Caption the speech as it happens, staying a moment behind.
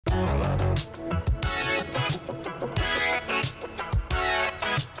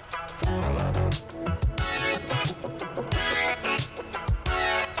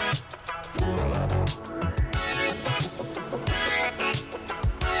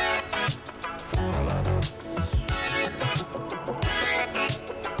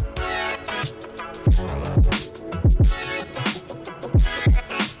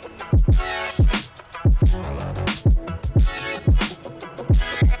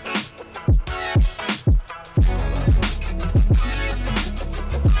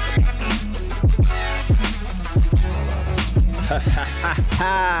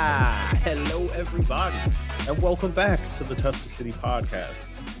everybody, and welcome back to the Tusker City Podcast.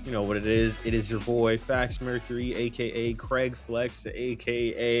 You know what it is. It is your boy, Fax Mercury, a.k.a. Craig Flex,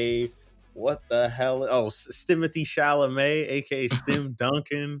 a.k.a. what the hell? Oh, Stimothy Chalamet, a.k.a. Stim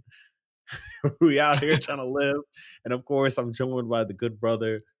Duncan. We out here trying to live. And of course, I'm joined by the good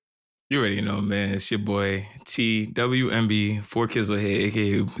brother. You already know, man. It's your boy, TWMB, 4 Kids with Head,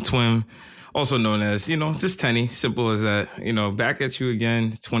 a.k.a. Twin, also known as, just Tenny. Simple as that. Back at you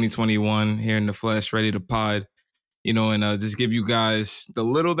again, 2021, here in the flesh, ready to pod, and just give you guys the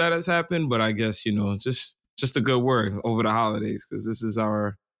little that has happened, but I guess, just a good word over the holidays, because this is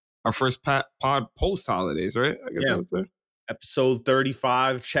our first pod post-holidays, right? I guess that's it. Episode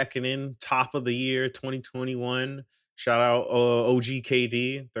 35, checking in, top of the year, 2021. Shout out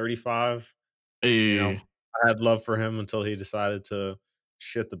OGKD, 35. Hey. I had love for him until he decided to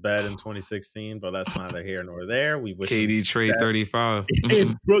shit the bed in 2016, but that's neither here nor there. We wish KD trade 35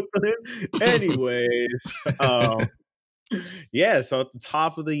 in Brooklyn. Anyways, so at the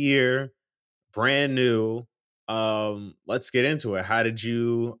top of the year, brand new. Let's get into it.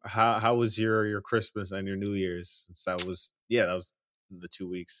 How was your Christmas and your New Year's? Since that was the 2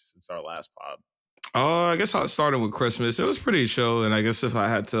 weeks since our last pod. I guess I started with Christmas. It was pretty chill, and I guess if I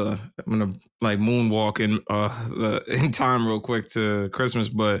had to, I'm gonna moonwalk in time real quick to Christmas,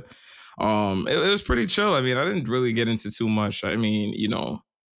 but it was pretty chill. I mean, I didn't really get into too much. I mean,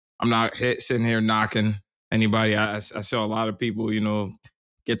 I'm not sitting here knocking anybody. I saw a lot of people,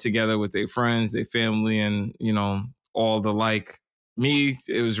 get together with their friends, their family, and all the like. Me,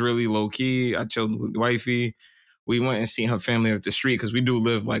 it was really low key. I chilled with wifey. We went and seen her family up the street because we do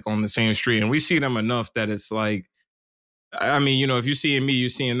live on the same street, and we see them enough that it's like, I mean, if you're seeing me, you're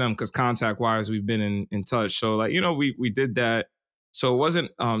seeing them, because contact wise, we've been in touch. So we did that. So it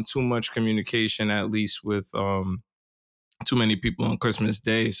wasn't too much communication, at least with too many people on Christmas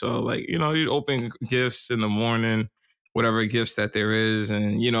Day. So you'd open gifts in the morning, whatever gifts that there is.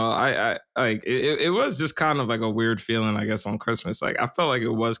 And, I it was just kind of like a weird feeling, I guess, on Christmas. I felt like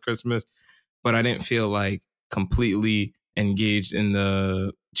it was Christmas, but I didn't feel completely engaged in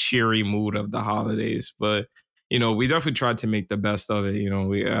the cheery mood of the holidays. But, we definitely tried to make the best of it.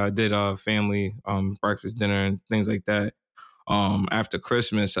 We did a family breakfast dinner and things like that. After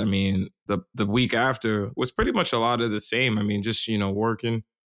Christmas, I mean, the week after was pretty much a lot of the same. I mean, just, working.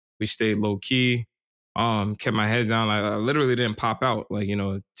 We stayed low key, kept my head down. I literally didn't pop out.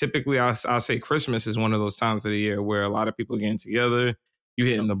 Typically I'll say Christmas is one of those times of the year where a lot of people getting together. You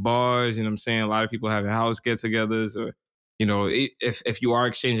hitting the bars, you know what I'm saying? A lot of people having house get-togethers, or, if you are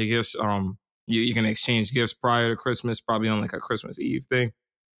exchanging gifts, you can exchange gifts prior to Christmas, probably on a Christmas Eve thing.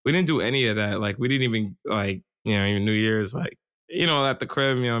 We didn't do any of that. We didn't even even New Year's, at the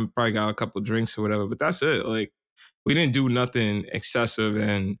crib, probably got a couple of drinks or whatever, but that's it. We didn't do nothing excessive,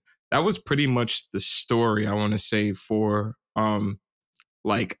 and that was pretty much the story, I want to say, for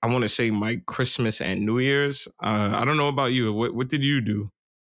I want to say my Christmas and New Year's. I don't know about you. What did you do?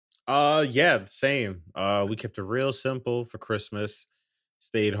 Same. We kept it real simple for Christmas.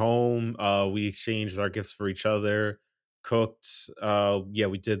 Stayed home. We exchanged our gifts for each other. Cooked.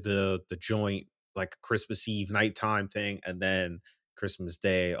 We did the joint Christmas Eve nighttime thing, and then Christmas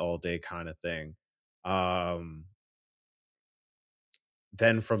Day all day kind of thing.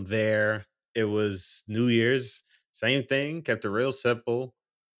 Then from there, it was New Year's. Same thing, kept it real simple.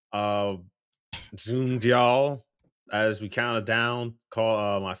 Zoomed y'all as we counted down.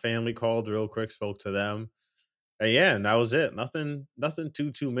 My family called real quick, spoke to them. And that was it. Nothing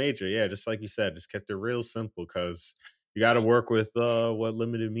too major. Yeah, just like you said, just kept it real simple, because you got to work with what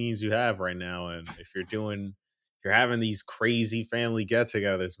limited means you have right now. And if you're having these crazy family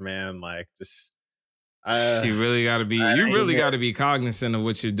get-togethers, man, you really got to be cognizant of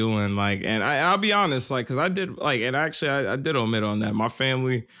what you're doing. And I'll be honest, because I did and actually I did omit on that. My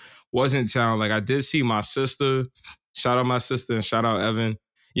family was in town. I did see my sister. Shout out my sister and shout out Evan.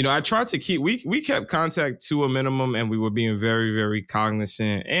 I tried to keep, we kept contact to a minimum, and we were being very, very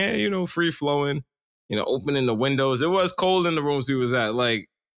cognizant and, free flowing, opening the windows. It was cold in the rooms we was at.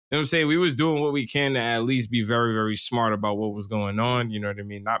 You know what I'm saying? We was doing what we can to at least be very, very smart about what was going on. You know what I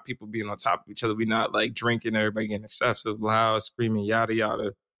mean? Not people being on top of each other. We not drinking, everybody getting excessive, loud, screaming, yada,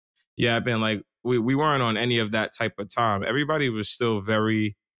 yada. Yeah, I've been we weren't on any of that type of time. Everybody was still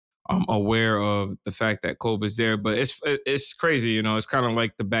very aware of the fact that COVID is there, but it's crazy. It's kind of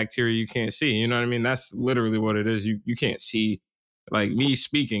like the bacteria you can't see. You know what I mean? That's literally what it is. You can't see. Me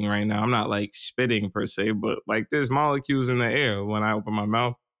speaking right now, I'm not spitting per se, but there's molecules in the air when I open my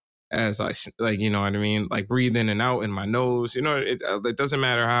mouth. As I you know what I mean, breathe in and out in my nose. It doesn't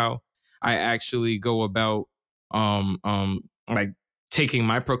matter how I actually go about taking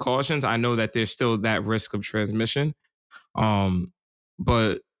my precautions, I know that there's still that risk of transmission.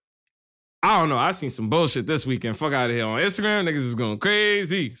 But I don't know. I seen some bullshit this weekend. Fuck out of here on Instagram. Niggas is going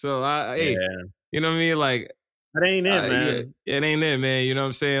crazy. So hey, Yeah, you know what I mean? Like, that ain't it, yeah, man. it ain't it, man. You know what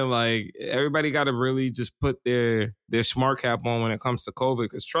I'm saying? Like, everybody got to really just put their smart cap on when it comes to COVID.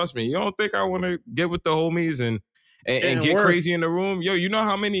 Because trust me, you don't think I want to get with the homies It's and getting get worse. crazy in the room? Yo, you know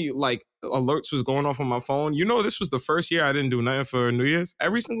how many like alerts was going off on my phone? You know, this was the first year I didn't do nothing for New Year's.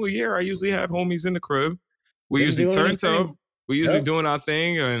 Every single year, I usually have homies in the crib. We Didn't usually do turned up. anything. We usually Yep. doing our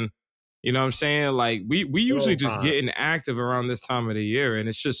thing, and you know what I'm saying? Like, we Good usually old just time. getting active around this time of the year, and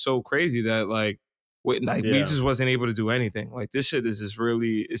it's just so crazy that like we Yeah. just wasn't able to do anything. Like, this shit is just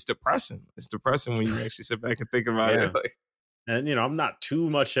really, it's depressing. It's depressing when you actually sit back and think about Yeah. it. Like, And I'm not too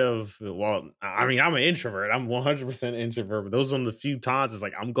much of, well, I mean, I'm an introvert. I'm 100% introvert, but those are the few times it's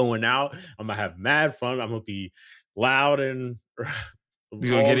like I'm going out, I'm gonna have mad fun, I'm gonna be loud and you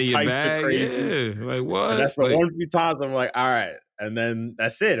gonna get all in your types of bag, crazy. yeah. Like, And what? that's the Like, one few times I'm like, all right, and then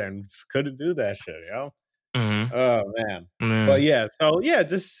that's it. And just couldn't do that shit. mm-hmm, Oh man. But man, yeah, so yeah,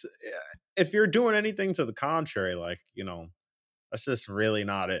 just if you're doing anything to the contrary, like, that's just really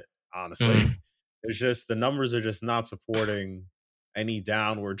not it, honestly. mm, It's just the numbers are just not supporting any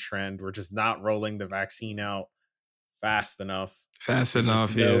downward trend. We're just not rolling the vaccine out fast enough. fast There's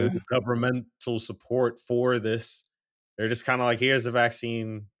just enough, no yeah. governmental support for this. They're just kind of like, here's the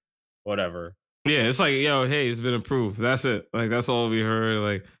vaccine, whatever. Yeah, it's like, yo, hey, it's been approved. That's it. Like, that's all we heard.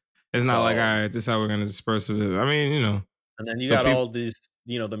 Like, it's not like, all So, right, this is how we're gonna disperse it. I mean, you know, and then you so got people, all these,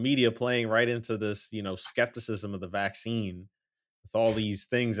 the media playing right into this, skepticism of the vaccine with all these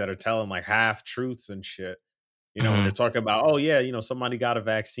things that are telling like half truths and shit. And they're mm-hmm. talking about, oh yeah, somebody got a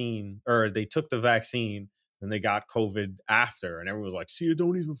vaccine or they took the vaccine and they got COVID after, and everyone's like, see, it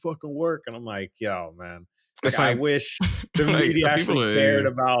don't even fucking work. And I'm like, yo, man, like It's I like, wish the like media people actually are cared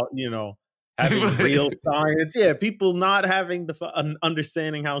idiots. about, having real science. Yeah, people not having the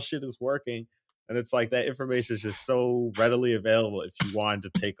understanding how shit is working, and it's like that information is just so readily available if you wanted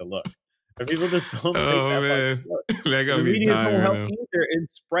to take a look. If people just don't take Oh that fucking man, look. that And got the me media dying don't right help now. either in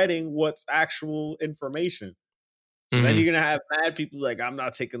spreading what's actual information. So then Mm-hmm. you're gonna have mad people like, I'm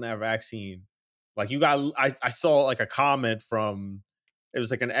not taking that vaccine. Like I saw like a comment from, it was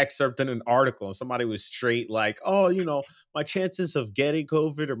like an excerpt in an article, and somebody was straight like, oh, my chances of getting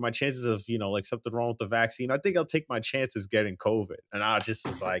COVID or my chances of, like something wrong with the vaccine, I think I'll take my chances getting COVID. And I just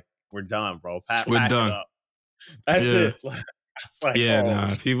was like, we're done, bro. We're Pack it done. up. That's Yeah, it. It's like, yeah. oh,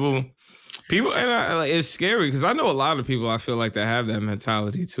 Nah, people, and like, it's scary because I know a lot of people. I feel like they have that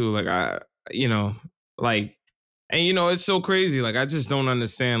mentality too. Like you know, like, and it's so crazy. Like, I just don't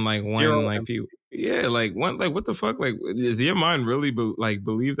understand. Like, when zero. like people, yeah, like when, like, what the fuck? Like, is your mind really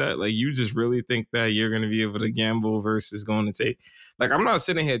believe that? Like, you just really think that you're gonna be able to gamble versus going to take? Like, I'm not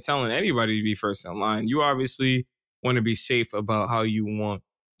sitting here telling anybody to be first in line. You obviously want to be safe about how you want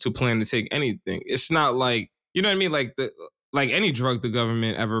to plan to take anything. It's not like, you know what I mean? Like any drug the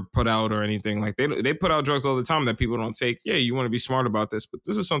government ever put out or anything, like they put out drugs all the time that people don't take. Yeah, you want to be smart about this, but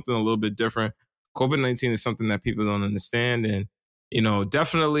this is something a little bit different. COVID-19 is something that people don't understand, and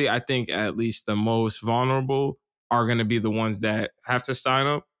definitely, I think at least the most vulnerable are going to be the ones that have to sign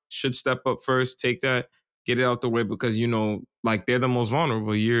up, should step up first, take that, get it out the way, because like, they're the most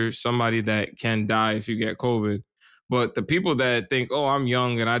vulnerable. You're somebody that can die if you get COVID. But the people that think, oh, I'm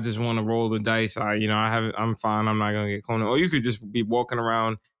young and I just want to roll the dice, I'm fine, I'm not gonna get COVID. Or you could just be walking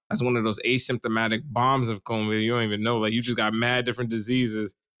around as one of those asymptomatic bombs of COVID. You don't even know, like, you just got mad different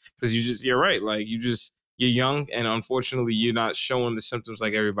diseases because you're right, like, you're young and unfortunately you're not showing the symptoms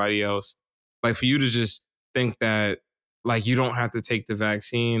like everybody else. Like, for you to just think that, like, you don't have to take the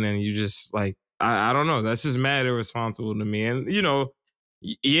vaccine and you just, like, I don't know, that's just mad irresponsible to me. And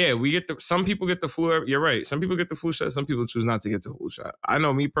yeah, some people get the flu. You're right. Some people get the flu shot. Some people choose not to get the flu shot. I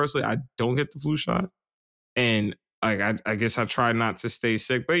know me personally, I don't get the flu shot. And like, I guess I try not to stay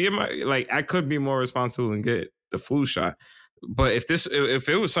sick, but I could be more responsible and get the flu shot. But if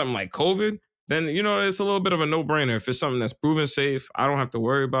it was something like COVID, then, it's a little bit of a no brainer. If it's something that's proven safe, I don't have to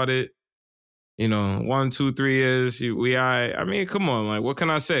worry about it. 1, 2, 3 years, I mean, come on, like, what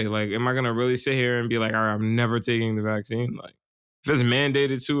can I say? Like, am I going to really sit here and be like, all right, I'm never taking the vaccine? Like, if it's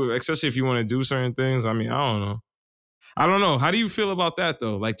mandated to, especially if you want to do certain things, I mean, I don't know. I don't know. How do you feel about that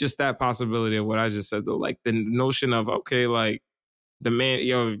though? Like, just that possibility of what I just said though, like the notion of, okay, like,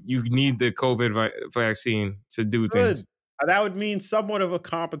 you need the COVID vaccine to do Good. things. That would mean somewhat of a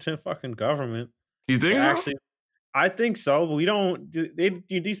competent fucking government You to think so? actually. I think so. But we don't.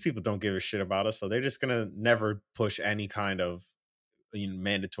 These people don't give a shit about us, so they're just gonna never push any kind of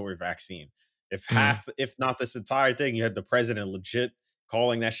mandatory vaccine. If Mm. if not this entire thing, you had the president legit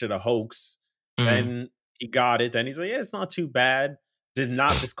calling that shit a hoax. Mhm. Then he got it. Then he's like, yeah, it's not too bad. Did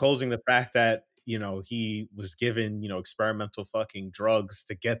not disclosing the fact that, he was given, experimental fucking drugs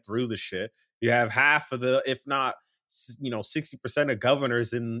to get through the shit. You have half of the, if not, 60% of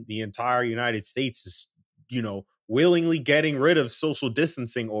governors in the entire United States is, willingly getting rid of social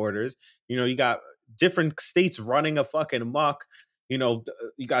distancing orders. You got different states running a fucking amok. You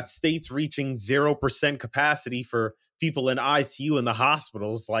got states reaching 0% capacity for people in ICU in the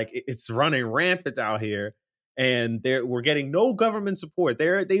hospitals. Like it's running rampant out here, and we're getting no government support.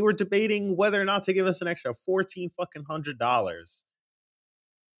 They were debating whether or not to give us an extra $1,400.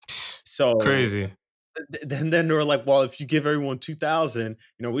 So Crazy. then they were like, well, if you give everyone 2,000,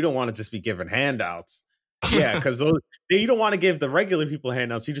 we don't want to just be giving handouts. Yeah, because you don't want to give the regular people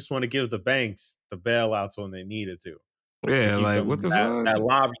handouts. You just want to give the banks the bailouts when they needed to Yeah, keep like them what the that fuck?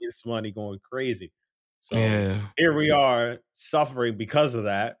 lobbyist money going crazy. So Yeah. here we are suffering because of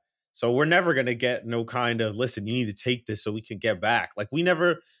that. So we're never gonna get no kind of listen, you need to take this so we can get back. Like we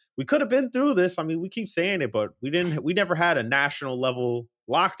could have been through this. I mean, we keep saying it, but we never had a national level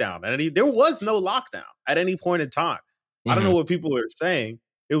lockdown. And there was no lockdown at any point in time. I don't know Mhm. what people are saying.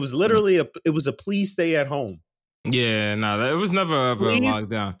 It was literally a please stay at home. Yeah, no, that it was never ever a Please.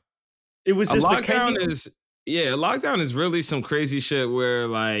 lockdown. It was A just a can lockdown you is yeah, a lockdown is really some crazy shit where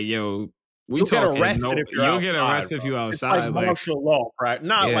like, yo, we You'll get talking arrested no, if you're you'll get outside, arrested if bro. you It's like outside. Like, martial law, right?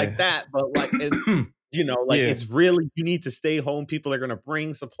 Not yeah. like that, but like like Yeah. it's really you need to stay home. People are gonna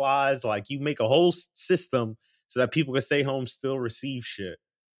bring supplies. Like you make a whole system so that people can stay home, still receive shit.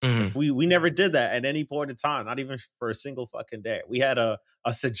 Mhm. If we never did that at any point in time, not even for a single fucking day. We had a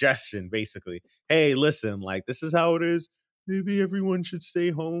suggestion basically. Hey, listen, like this is how it is. Maybe everyone should stay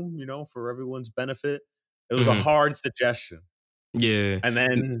home, for everyone's benefit. It was a Mhm. hard suggestion. Yeah. And N-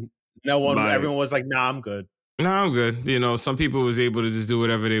 then Like, everyone was like, nah, I'm good. no, I'm good. Some people was able to just do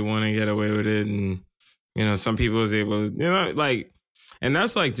whatever they want and get away with it. And, some people was able to, like, and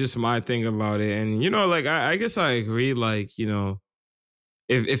that's like just my thing about it. And, like, I guess I agree, like,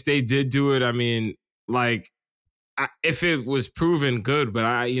 if they did do it, I mean, like, if it was proven good,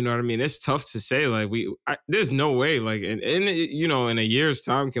 but you know what I mean? It's tough to say. Like there's no way, like, in a year's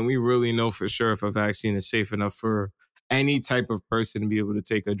time, can we really know for sure if a vaccine is safe enough for any type of person to be able to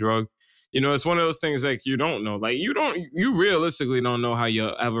take a drug? It's one of those things like you don't know. Like you realistically don't know how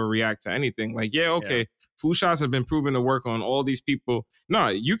you'll ever react to anything. Like, yeah, Yeah. okay, flu shots have been proven to work on all these people. No,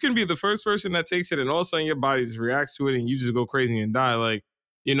 you can be the first person that takes it and all of a sudden your body just reacts to it and you just go crazy and die. Like,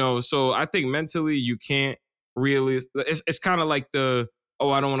 so I think mentally you can't really it's kind of like I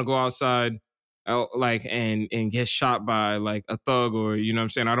don't want to go outside like and get shot by like a thug, or what I'm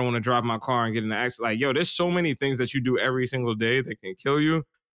saying, I don't want to drive my car and get in an accident. Like, yo, there's so many things that you do every single day that can kill you.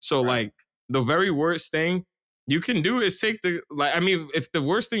 So Right. like the very worst thing you can do is take if the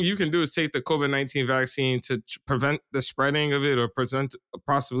worst thing you can do is take the COVID-19 vaccine to prevent the spreading of it or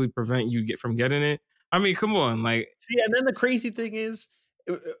possibly prevent you from getting it, I mean, come on, like. See, and then the crazy thing is,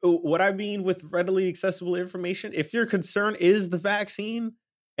 what I mean with readily accessible information, if your concern is the vaccine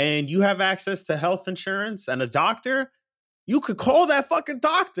and you have access to health insurance and a doctor, you could call that fucking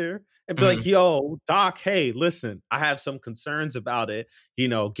doctor and be like, Mhm. yo, doc, hey, listen, I have some concerns about it.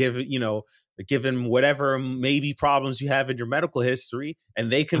 Given whatever maybe problems you have in your medical history,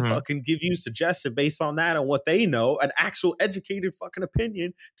 and they can Mhm. fucking give you suggestion based on that and what they know, an actual educated fucking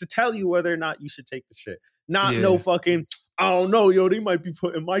opinion to tell you whether or not you should take the shit. Not no Yeah. fucking, I don't know, yo, they might be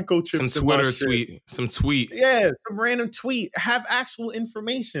putting Some microchips in my Twitter shit. tweet. Some tweet. Yeah, some random tweet. Have actual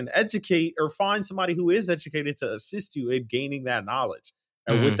information. Educate or find somebody who is educated to assist you in gaining that knowledge.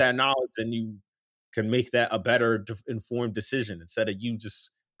 And with Mhm. that knowledge, then you can make that a better informed decision instead of you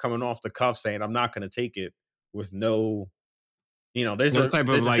just coming off the cuff saying, I'm not going to take it with no, there's No a type of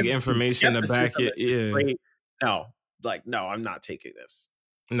there's a like difference between information to back skepticism it. and just Yeah. straight, no, like, no, I'm not taking this.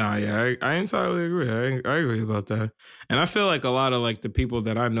 Nah, yeah, I entirely agree. I agree about that. And I feel like a lot of like the people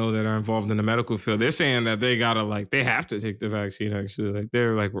that I know that are involved in the medical field, they're saying that they gotta they have to take the vaccine actually. Like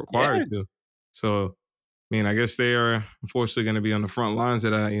they're like required Yeah. to. So I mean, I guess they are unfortunately gonna be on the front lines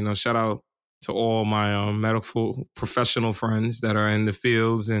of that. Shout out to all my medical professional friends that are in the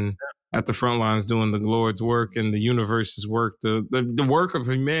fields and at the front lines doing the Lord's work and the universe's work, the work of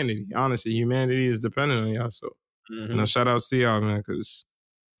humanity. Honestly, humanity is dependent on y'all. So, Mm-hmm. shout out to y'all, man, because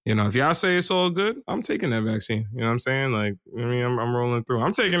if y'all say it's all good, I'm taking that vaccine. You know what I'm saying? Like, I mean, I'm rolling through.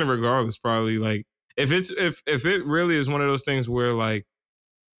 I'm taking it regardless, probably. Like, if it really is one of those things where like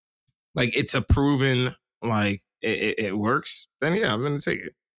it's a proven like it works, then yeah, I'm gonna take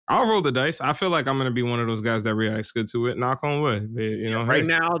it. I'll roll the dice. I feel like I'm gonna be one of those guys that reacts good to it. Knock on wood. But, Right hey.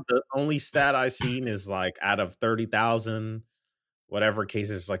 now, the only stat I've seen is like out of 30,000 whatever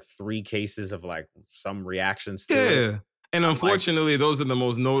cases, like 3 cases of like some reactions to it. Yeah. And I'm like, unfortunately, those are the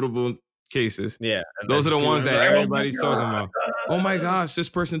most notable cases. yeah, and Those then are the people ones are that like, oh my everybody's talking about. Oh my god. gosh, this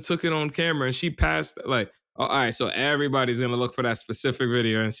person took it on camera and she passed. Like, oh, all right, so everybody's gonna look for that specific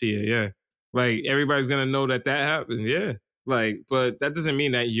video and see it. Yeah, like everybody's gonna know that happened. Yeah, like, but that doesn't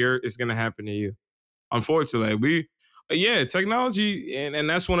mean that it's gonna happen to you. Unfortunately, yeah, technology, and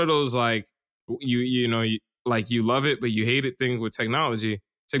that's one of those like like you love it but you hate it thing with technology.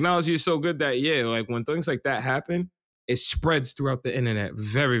 Technology is so good that yeah, like when things like that happen, it spreads throughout the internet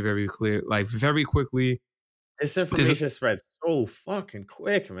very, very clear, like very quickly. This Is information spreads so fucking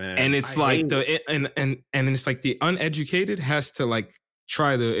quick, man. and I it's hate like it. and it's like the uneducated has to like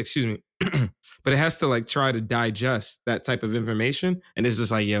try to excuse me, but it has to like try to digest that type of information, and it's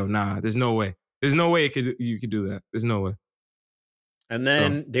just like yo, nah, there's no way you could do that. There's no way. And So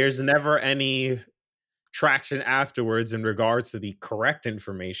then there's never any traction afterwards in regards to the correct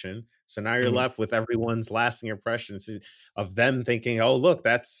information. So now you're mhm. left with everyone's lasting impressions of them thinking, "Oh, look,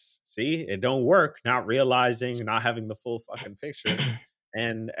 see, it don't work," not realizing, not having the full fucking picture.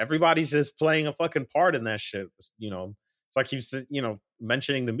 And everybody's just playing a fucking part in that shit. It's like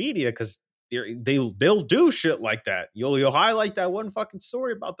mentioning the media because they'll do shit like that. You'll highlight that one fucking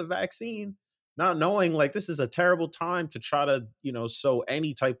story about the vaccine, not knowing like this is a terrible time to try to sow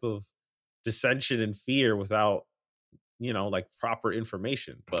any type of dissension and fear without like proper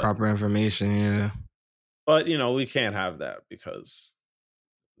information. Proper information, yeah. But we can't have that because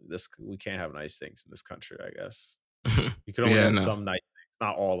we can't have nice things in this country, I guess. You can only Yeah, have no. some nice things,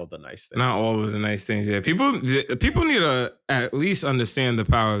 not all of the nice Not things. all of the nice things. Yeah, people need to at least understand the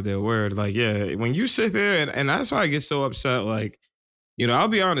power of their word. Like, yeah, when you sit there and that's why I get so upset. Like, I'll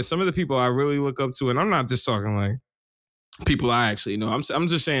be honest. Some of the people I really look up to, and I'm not just talking like people I actually know. I'm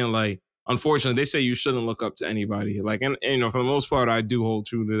just saying like, unfortunately, they say you shouldn't look up to anybody. Like, and for the most part, I do hold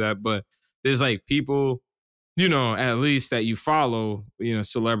true to that. But there's like people, at least that you follow,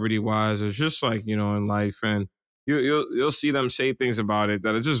 celebrity wise, or just like in life, and you'll see them say things about it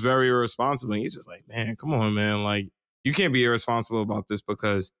that are just very irresponsible. And you're just like, man, come on, man. Like, you can't be irresponsible about this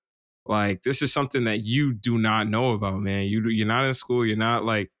because like this is something that you do not know about, man. You're not in school. You're not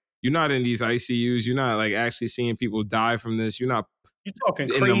in these ICUs. You're not like actually seeing people die from this. You're not You talking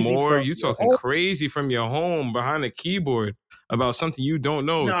in the crazy morgue. from You're your talking crazy from your home behind a keyboard about something you don't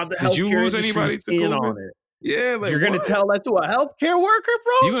know. No, the Did you healthcare lose anybody industry's to in COVID? on it. Yeah, like You're gonna what? tell that to a healthcare worker,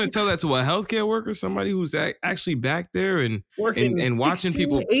 You're bro? gonna tell that to a healthcare worker, somebody who's actually back there and Working watching 16,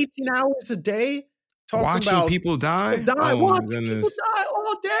 people 18 hours a day, talking about people die? Oh my watching people goodness. die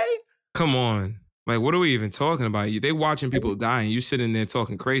all day. Come on. Like, what are we even talking about? They watching people die and you sitting there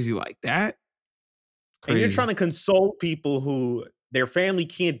talking crazy like that? And you're trying Crazy. to console people who their family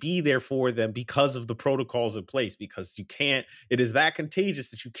can't be there for them because of the protocols in place, because it is that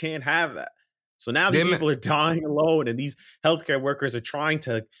contagious that you can't have that. So now these Them people are dying alone, and these healthcare workers are trying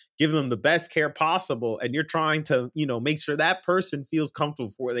to give them the best care possible. And you're trying to, make sure that person feels comfortable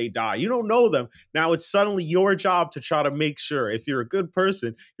before they die. You don't know them. Now it's suddenly your job to try to make sure, if you're a good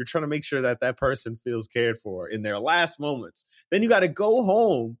person, you're trying to make sure that that person feels cared for in their last moments. Then you got to go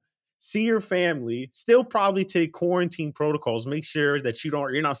home, see your family, still probably take quarantine protocols, make sure that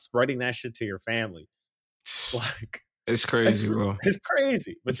you're not spreading that shit to your family. Like, it's crazy, bro. it's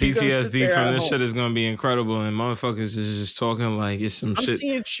crazy. But The you're gonna sit PTSD there from at this home. shit is gonna be incredible, and motherfuckers is just talking like it's some I'm shit.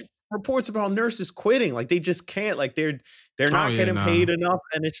 seeing reports about nurses quitting, like they just can't, like they're not Yeah, getting nah. paid enough,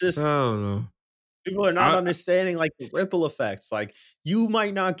 and it's just Oh no. people are not understanding like the ripple effects. Like you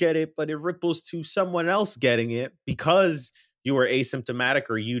might not get it, but it ripples to someone else getting it because you were asymptomatic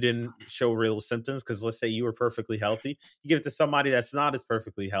or you didn't show real symptoms. Because let's say you were perfectly healthy, you give it to somebody that's not as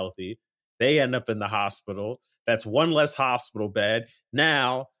perfectly healthy. They end up in the hospital. That's one less hospital bed.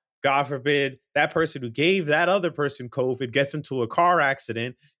 Now, God forbid, that person who gave that other person COVID gets into a car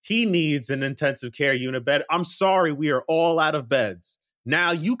accident. He needs an intensive care unit bed. I'm sorry, we are all out of beds.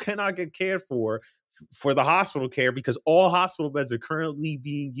 Now you cannot get cared for the hospital care because all hospital beds are currently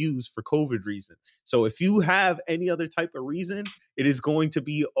being used for COVID reason. So if you have any other type of reason, it is going to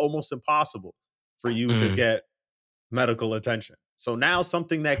be almost impossible for you to get medical attention. So now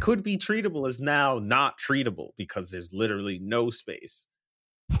something that could be treatable is now not treatable because there's literally no space.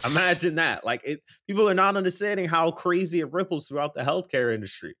 Imagine that. Like people are not understanding how crazy it ripples throughout the healthcare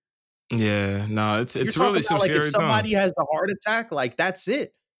industry. Yeah, no, it's You're really talking some about like if scary somebody times. has a heart attack, like that's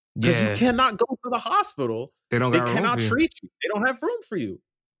it. Because you Yeah, cannot go to the hospital. they don't They got room cannot for you. treat you. They don't have room for you.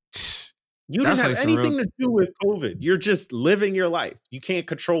 You didn't That's have like some real. anything to do with COVID. You're just living your life. You can't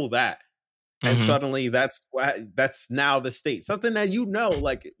control that. And suddenly that's now the state. Something that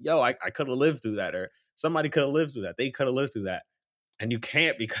like, yo, I could have lived through that, or somebody could have lived through that. They could have lived through that. and you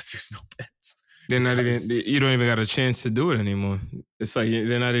can't because there's no beds. They're not even. Because You don't even got a chance to do it anymore. It's like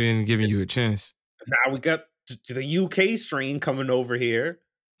they're not even giving you a chance. now we got the UK strain coming over here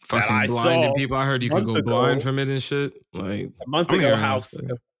that Fucking I blinding saw people. I heard a you could month go blind ago. from it and shit. Like A month I'm ago, hearing how this.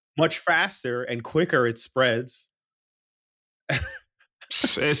 much faster and quicker it spreads.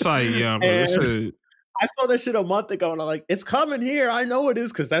 It's like yeah, bro. This And shit. I saw that shit a month ago, and I'm like, it's coming here. I know it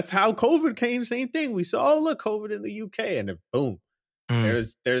is because that's how COVID came. Same thing. We saw, oh look, COVID in the UK, and then boom,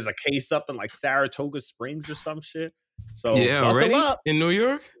 there's a case up in like Saratoga Springs or some shit. So Yeah, buckle already up in New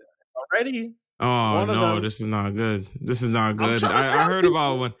York. already. Oh One of no, them. this is not good. This is not I'm good. trying to I tell heard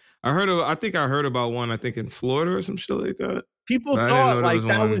about people. one. I think I heard about one. I think in Florida or some shit like that. People But I didn't thought know there was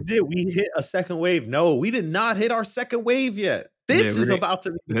like that one. was it. We hit a second wave. No, we did not hit our second wave yet. Yeah, This is about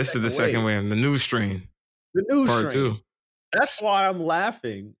to be the this is the second second wave. one. The new strain, The new part two. strain. That's why I'm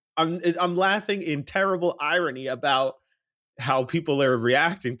laughing. I'm laughing in terrible irony about how people are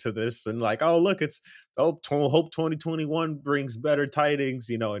reacting to this and like, oh look, it's hope 2021 brings better tidings,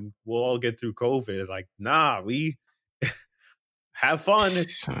 and we'll all get through COVID. Like, nah, we have fun.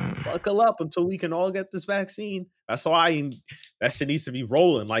 Buckle up until we can all get this vaccine. That's why that shit needs to be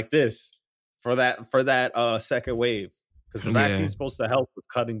rolling like this for that second wave. Because the vaccine is supposed to help with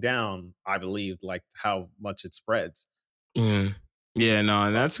cutting down, I believe, like how much it spreads. Yeah, no,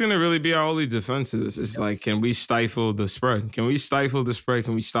 and that's gonna really be our only defense of this. It's like, can we stifle the spread? Can we stifle the spread?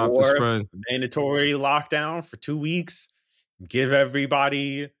 Can we stop the spread? Mandatory lockdown for 2 weeks. Give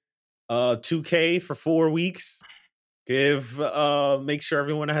everybody 2K for 4 weeks. Make sure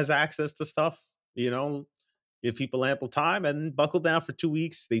everyone has access to stuff, give people ample time and buckle down for 2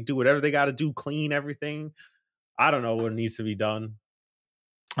 weeks. They do whatever they got to do, clean everything. I don't know what needs to be done.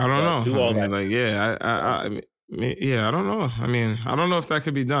 I don't know. Do all that. Like, yeah, I mean, yeah, I don't know. I mean, I don't know if that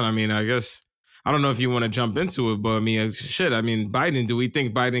could be done. I mean, I guess I don't know if you want to jump into it, but I mean, shit. I mean, Biden. Do we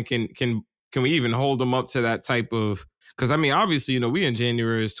think Biden can we even hold him up to that type of? Because I mean, obviously, we in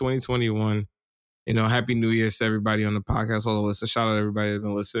January, it's 2021. Happy New Year's to everybody on the podcast. All the listeners, shout out to everybody that's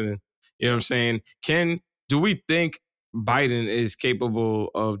been listening. You know what I'm saying? Do we think Biden is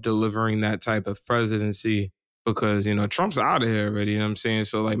capable of delivering that type of presidency? Because, Trump's out of here already, you know what I'm saying?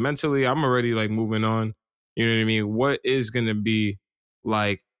 So, like, mentally, I'm already, like, moving on. You know what I mean? What is going to be,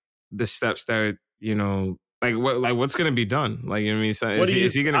 like, the steps that, what's going to be done? Like, you know what I mean? So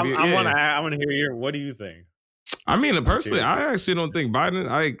is he going to be... I want to hear what do you think? I mean, personally, I actually don't think Biden.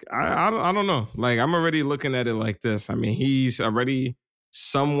 I don't know. Like, I'm already looking at it like this. I mean, he's already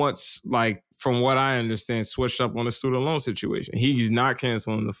somewhat, like, from what I understand, switched up on the student loan situation. He's not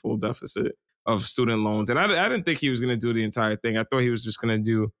canceling the full deficit of student loans, and I didn't think he was going to do the entire thing. I thought he was just going to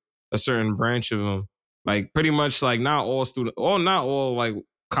do a certain branch of them, like pretty much like not all like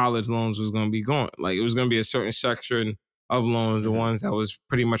college loans was going to be gone. Like, it was going to be a certain section of loans, the ones that was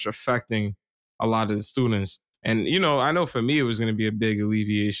pretty much affecting a lot of the students. And, I know for me, it was going to be a big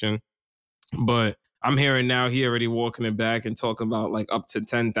alleviation, but I'm hearing now he already walking it back and talking about like up to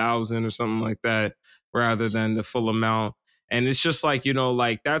 10,000 or something like that, rather than the full amount. And it's just like,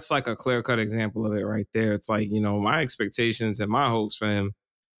 like that's like a clear cut example of it right there. It's like, my expectations and my hopes for him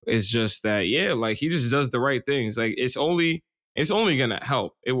is just that, yeah, like he just does the right things. Like it's only going to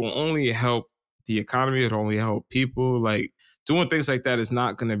help. It will only help the economy. It'll only help people. Like, doing things like that is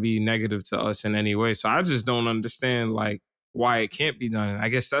not going to be negative to us in any way. So I just don't understand like why it can't be done. And I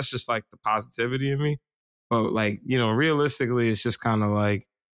guess that's just like the positivity in me. But like, realistically, it's just kind of like,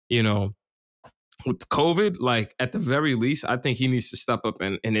 with COVID, like at the very least, I think he needs to step up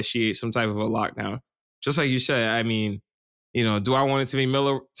and initiate some type of a lockdown. Just like you said, I mean, do I want it to be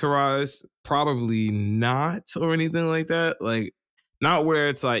militarized? Probably not, or anything like that. Like, not where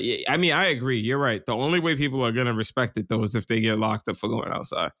it's like, I mean, I agree. You're right. The only way people are going to respect it, though, is if they get locked up for going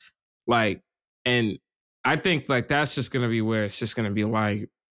outside. Like, and I think like that's just going to be where it's just going to be like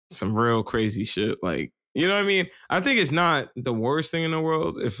some real crazy shit. Like, you know what I mean? I think it's not the worst thing in the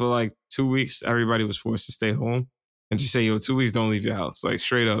world if for like 2 weeks, everybody was forced to stay home and just say, 2 weeks, don't leave your house. Like,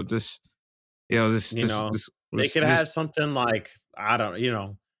 straight up, they could have something like, I don't,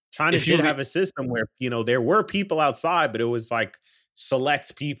 China did have a system where, there were people outside, but it was like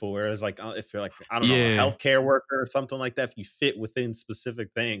select people, whereas like if you're like, I don't know, a healthcare worker or something like that, if you fit within specific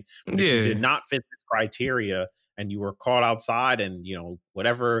things, but if you did not fit this criteria and you were caught outside and,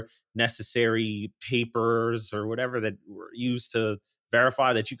 whatever necessary papers or whatever that were used to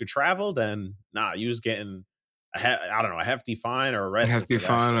verify that you could travel, then you was getting I don't know, a hefty fine or arrested. Hefty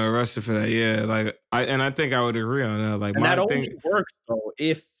fine or arrested for that, yeah. Like, I think I would agree on that. Like, and that only works though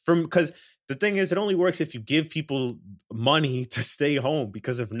because the thing is, it only works if you give people money to stay home.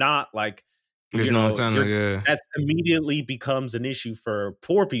 Because if not, like, There's you no know, incentive. Yeah. that immediately becomes an issue for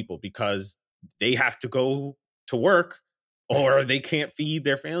poor people because they have to go to work or they can't feed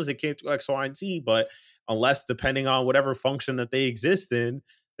their families. They can't do X, Y, and Z. But unless, depending on whatever function that they exist in,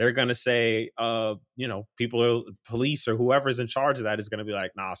 they're going to say, police or whoever's in charge of that is going to be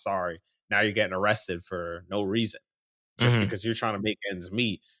like, nah, sorry. Now you're getting arrested for no reason just Mm-hmm. because you're trying to make ends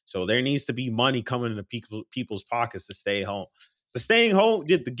meet. So there needs to be money coming into people's pockets to stay home. The staying home,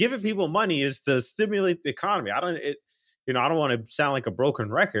 giving people money is to stimulate the economy. I don't want to sound like a broken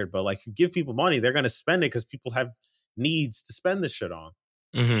record, but like, if you give people money, they're going to spend it because people have needs to spend this shit on.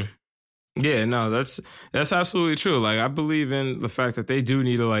 Mm-hmm. Yeah, no, that's absolutely true. Like, I believe in the fact that they do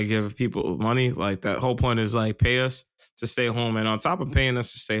need to like give people money. Like, that whole point is like pay us to stay home, and on top of paying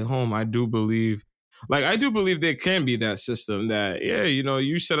us to stay home, I do believe there can be that system that, yeah,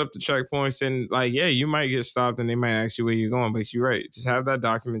 you set up the checkpoints and like, yeah, you might get stopped and they might ask you where you're going, but you're right, just have that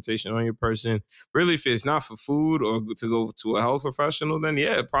documentation on your person. Really, if it's not for food or to go to a health professional, then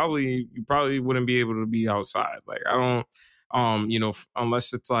yeah, you probably wouldn't be able to be outside. Like, I don't.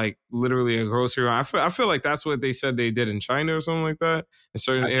 Unless it's like literally a grocery. I feel like that's what they said they did in China or something like that. In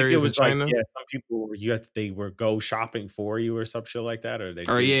certain I think it areas in was like, China. yeah, some people they were go shopping for you or some shit like that, or they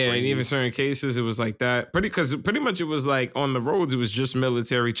Or didn't yeah, bring and you. even certain cases it was like that. Pretty much it was like on the roads it was just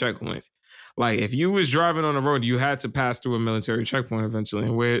military checkpoints. Like, if you was driving on the road, you had to pass through a military checkpoint eventually.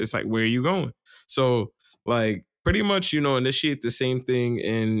 And where are you going? So like, pretty much, initiate the same thing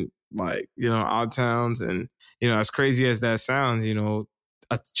in like, odd towns. And, as crazy as that sounds,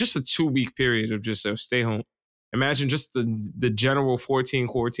 just a 2-week period of just stay home. Imagine just the general 14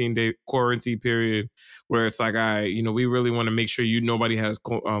 day quarantine period where it's like, we really want to make sure nobody has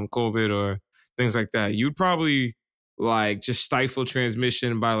COVID or things like that. You'd probably like just stifle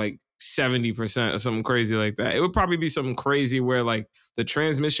transmission by like 70% or something crazy like that. It would probably be something crazy where like the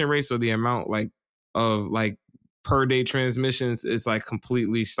transmission rates or the amount like of like per day transmissions is like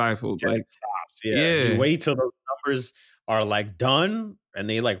completely stifled. Until Like, it stops. Yeah. You yeah. wait till those numbers are like done and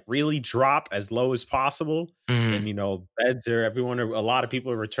they like really drop as low as possible. Mhm. And a lot of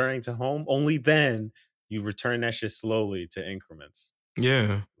people are returning to home. Only then you return that shit slowly to increments.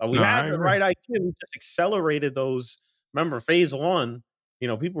 Yeah. We No, had I the agree. right idea. We just accelerated those. Remember, phase one,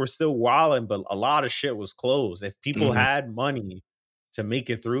 people were still wilding, but a lot of shit was closed. If people Mhm. had money to make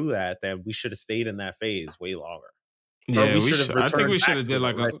it through that, then we should have stayed in that phase way longer. Or Yeah, we should have I think returned we should back have to did it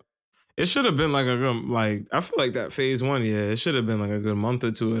like already. it should have been like a good, like, I feel like that phase one, yeah, it should have been like a good month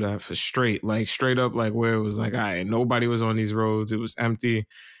or two of that for straight up, like where it was like, all right, nobody was on these roads. It was empty.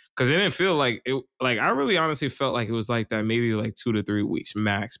 Cause it didn't feel like it, like I really honestly felt like it was like that maybe like 2 to 3 weeks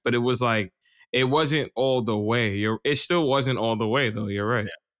max, but it was like, it wasn't all the way. It still wasn't all the way though. You're right.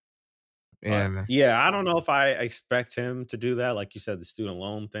 Yeah, But man. yeah, I don't know if I expect him to do that. Like you said, the student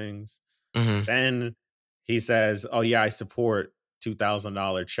loan things. Mm-hmm. Then he says, "Oh yeah, I support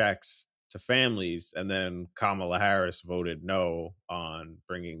 $2,000 checks to families." And then Kamala Harris voted no on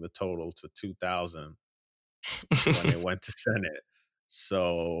bringing the total to 2,000 when it went to Senate.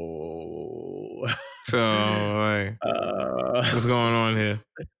 So, So, like, what's going what's on here?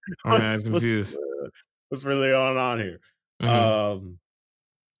 I'm mad what's what's confused. what's really going on here? Mm-hmm. Um,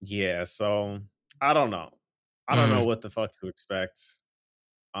 yeah. So I don't know. I don't know Mm-hmm. what the fuck to expect.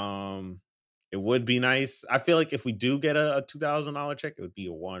 Um, it would be nice. I feel like if we do get a $2,000 check, it would be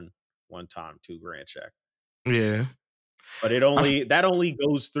a one time $2,000 check. Yeah. But that only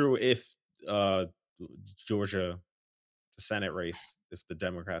goes through if uh Georgia, the Senate race, if the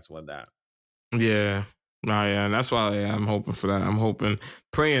Democrats win that. Yeah. Nah, yeah, and that's why I'm hoping for that. I'm hoping,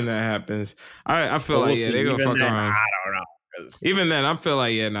 praying that happens. I feel But we'll like, yeah, see. they're gonna Even fuck then, around. I don't know. 'Cause Even then, I feel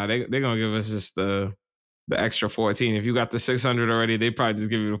like, yeah, nah, they're gonna give us just the extra 14. If you got the 600 already, they probably just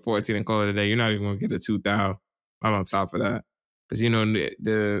give you the 14 and call it a day. You're not even gonna get a 2,000 right on top of that. Because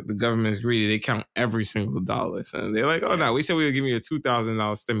the government's greedy. They count every single dollar. And they're like, oh no, we said we would give you a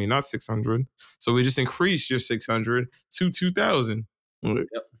 $2,000 stimmy, not 600. So we just increased your 600 to 2,000. Yep.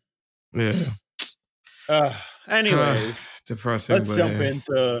 Yeah. Anyways, Depressing, let's but jump yeah.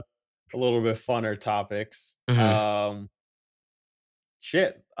 into a little bit funner topics. Mhm.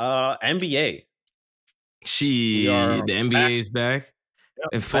 NBA. We are The back, NBA is back yep,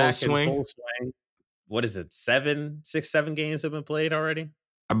 in full back in swing. full swing. What is it? 7 games have been played already.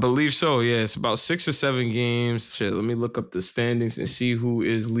 I believe so. Yeah, it's about 6 or 7 games. Shit, let me look up the standings and see who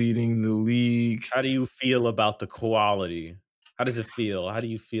is leading the league. How do you feel about the quality? How does it feel? How do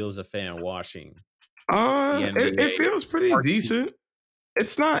you feel as a fan watching the It NBA? feels pretty decent.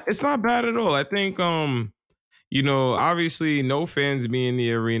 It's not bad at all. I think obviously no fans being in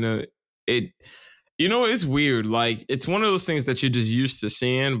the arena, it You know, it's weird. Like, it's one of those things that you're just used to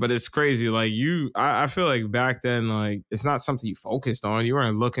seeing, but it's crazy. Like, I feel like back then, like, it's not something you focused on. You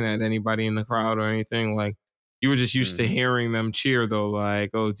weren't looking at anybody in the crowd or anything. Like, you were just used to Mhm. hearing them cheer, though,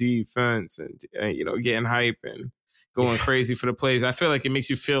 like, oh, defense, and you know, getting hype and going Yeah. crazy for the plays. I feel like it makes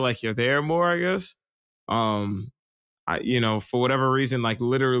you feel like you're there more, I guess. Um, you know, for whatever reason, like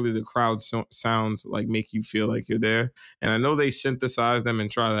literally the crowd sounds like make you feel like you're there. And I know they synthesize them and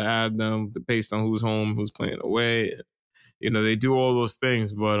try to add them based on who's home, who's playing away. You know, they do all those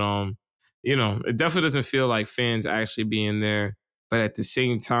things, but you know, it definitely doesn't feel like fans actually being there. But at the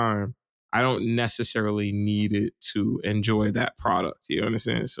same time, I don't necessarily need it to enjoy that product. You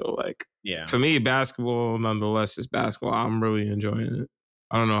understand? So like Yeah. for me, basketball nonetheless is basketball. I'm really enjoying it.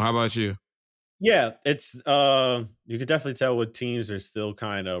 I don't know. How about you? Yeah, it's you could definitely tell what teams are still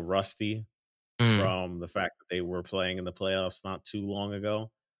kind of rusty Mm, from the fact that they were playing in the playoffs not too long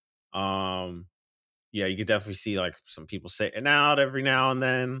ago. Um yeah, you could definitely see like some people sitting out every now and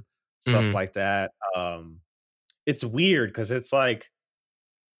then, stuff mm, like that. It's weird because it's like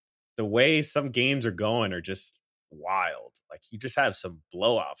the way some games are going are just wild. Like you just have some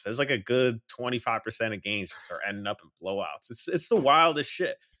blowouts. There's like a good 25% of games just are ending up in blowouts. It's the wildest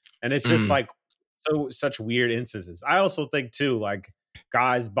shit. And it's just mm, like such weird instances. I also think too, like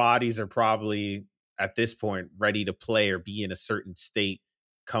guys' bodies are probably at this point ready to play or be in a certain state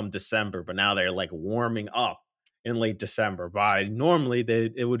come December, but now they're like warming up in late December. By normally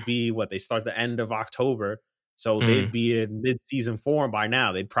it would be what they start the end of October, so they'd mm, be in mid-season form by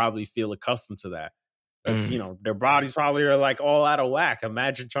now. They'd probably feel accustomed to that. That's, mm. their bodies probably are like all out of whack.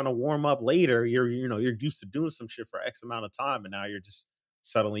 Imagine trying to warm up later. You're used to doing some shit for X amount of time, and now you're just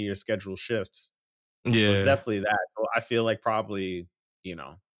suddenly your schedule shifts. So it's Yeah. definitely that. So I feel like probably, you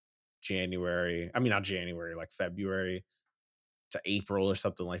know, January. I mean, not January, like February to April or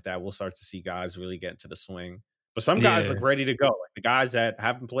something like that. We'll start to see guys really get into the swing. But some guys Yeah. look ready to go. Like the guys that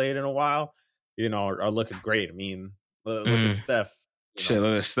haven't played in a while, are looking great. I mean, look at Mm. Steph. You Shit, know,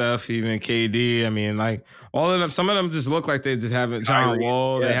 look at Steph, even KD. I mean, like all of them. Some of them just look like they just haven't. John Kyrie,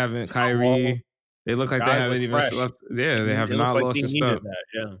 Wall, they yeah, haven't. John Wall. Kyrie, they look like they Guys haven't look even fresh. slept. Yeah, they have It looks not like they lost a needed step. that.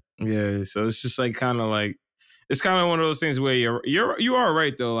 Yeah. Yeah, so it's just like kind of like it's kind of one of those things where you are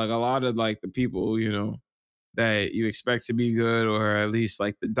right though. Like a lot of like the people, you know, that you expect to be good, or at least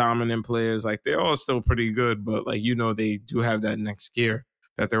like the dominant players, like they're all still pretty good, but like you know they do have that next gear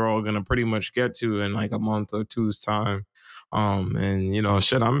that they're all gonna pretty much get to in like a month or two's time. And you know,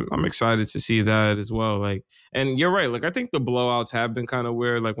 shit, I'm excited to see that as well. Like, and you're right. Like, I think the blowouts have been kind of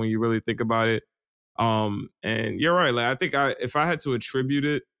weird. Like when you really think about it. And you're right. Like, I think if I had to attribute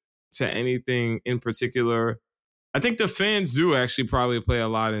it to anything in particular, I think the fans do actually probably play a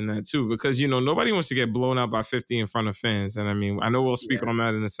lot in that too, because you know nobody wants to get blown out by 50 in front of fans, and I mean I know we'll speak Yeah. on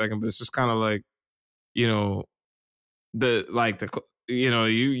that in a second, but it's just kind of like you know the you know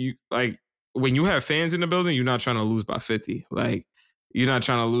you like when you have fans in the building, you're not trying to lose by 50, like you're not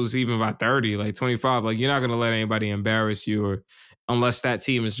trying to lose even by 30, like 25, like you're not gonna let anybody embarrass you, or unless that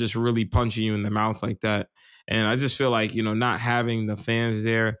team is just really punching you in the mouth like that. And I just feel like you know not having the fans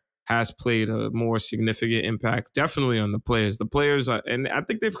there has played a more significant impact, definitely on the players. The players, and I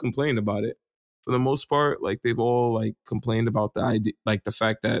think they've complained about it for the most part. Like they've all like complained about the idea, like the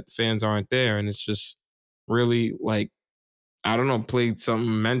fact that fans aren't there, and it's just really like I don't know, played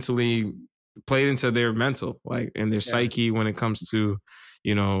something mentally, played into their mental, like in their Yeah. psyche when it comes to,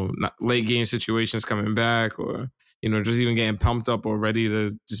 you know, late game situations coming back, or you know, just even getting pumped up or ready to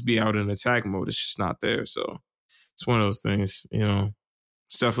just be out in attack mode. It's just not there. So it's one of those things, you know.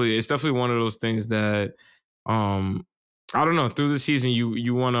 It's definitely one of those things that um I don't know, through the season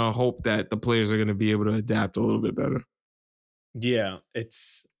you want to hope that the players are going to be able to adapt a little bit better. Yeah.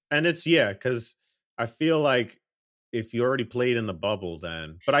 It's yeah, because I feel like if you already played in the bubble,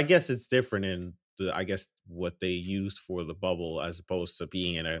 then, but I guess it's different in I guess what they used for the bubble as opposed to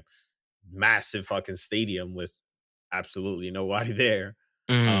being in a massive fucking stadium with absolutely nobody there.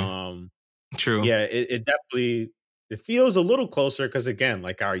 Mm, Um, true. yeah, it definitely it feels a little closer because again,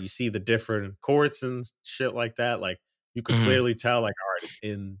 like, you see the different courts and shit like that. Like you could Mm. clearly tell, like, all right, it's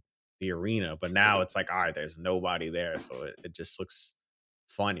in the arena, but now it's like, all right, there's nobody there, so it just looks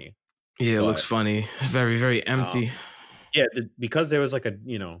funny. Yeah, it looks But funny. Very, very um, empty. yeah, because there was like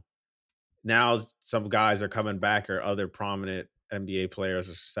now some guys are coming back or other prominent NBA players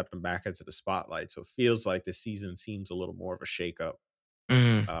are stepping back into the spotlight, so it feels like the season seems a little more of a shakeup.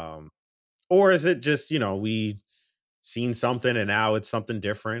 Mm. Um, or is it just we seen something and now it's something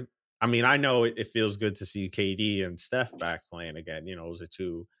different? I mean, I know it feels good to see KD and Steph back playing again. Those are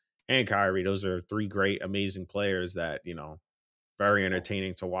two, and Kyrie. Those are three great, amazing players that very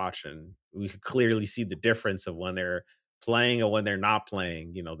entertaining to watch, and we could clearly see the difference of when they're playing or when they're not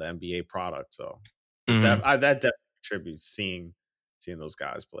playing. The NBA product. So Mhm. that definitely contributes seeing those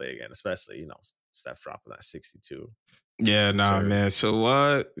guys play again, especially Steph dropping that 62. Yeah, nah, Absurd. man. So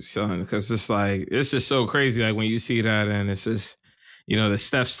what, son? Because it's just so crazy. Like when you see that, and it's just, the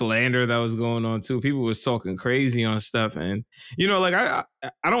Steph slander that was going on too. People was talking crazy on Steph, and like I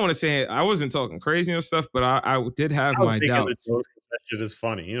don't want to say I wasn't talking crazy on stuff, but I did have I was my making the doubts. jokes because that shit is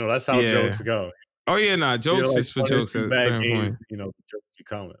funny. That's how Yeah. jokes go. Oh yeah, nah. Jokes Like is for one or jokes two at a bad certain games, point. the jokes be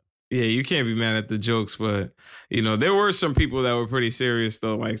coming. Yeah, you can't be mad at the jokes, but there were some people that were pretty serious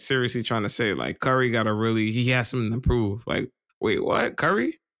though, like seriously trying to say like Curry he has something to prove. Like, wait, what?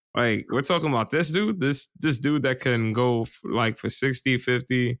 Curry? Like, we're talking about this dude, this dude that can go for 60,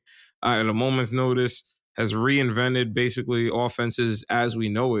 50 at a moment's notice, has reinvented basically offenses as we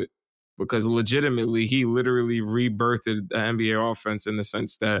know it. Because legitimately, he literally rebirthed the NBA offense in the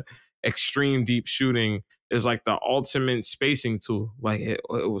sense that extreme deep shooting is like the ultimate spacing tool. Like it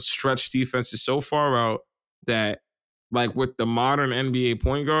will stretch defenses so far out that, like with the modern NBA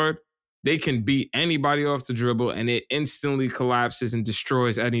point guard, they can beat anybody off the dribble and it instantly collapses and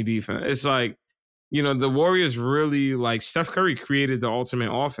destroys any defense. It's like, the Warriors really, like, Steph Curry created the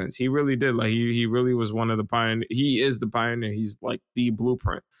ultimate offense. He really did. Like he really was one of the pioneers. He is the pioneer. He's like the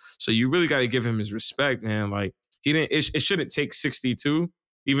blueprint. So you really got to give him his respect, man. Like he didn't. It shouldn't take 62,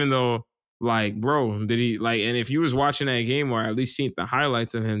 even though, like, bro, did he like? And if you was watching that game or at least seen the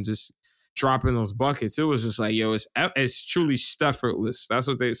highlights of him just dropping those buckets, it was just like, yo, it's truly Steffortless. That's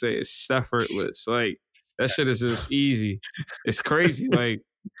what they say. It's Steffortless. Like that shit is just easy. It's crazy. Like.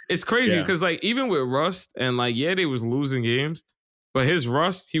 It's crazy Yeah. because, like, even with Rust and, like, yeah, they was losing games, but his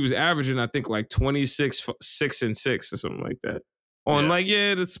Rust, he was averaging, I think, like 26, 6 and 6 or something like that. On, like,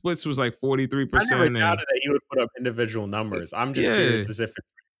 yeah, the splits was like 43%. I never and doubted that he would put up individual numbers. I'm just yeah, curious as if it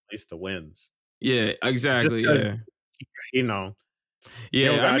translates to wins. yeah, Just exactly, because yeah. you know, he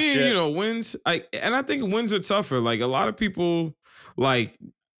don't Yeah, I got mean, shit. wins, and I think wins are tougher. Like, a lot of people, like,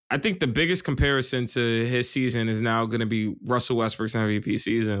 I think the biggest comparison to his season is now going to be Russell Westbrook's MVP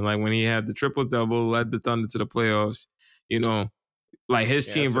season. Like, when he had the triple-double, led the Thunder to the playoffs, like his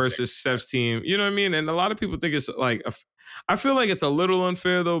Yeah, team that's a fair. versus Steph's team. You know what I mean? And a lot of people think it's like, I feel like it's a little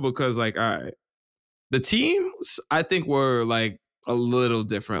unfair though, because like, all right, the teams I think were like a little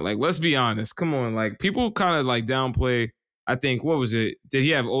different. Like, let's be honest. Come on, like people kind of like downplay. I think what was it? Did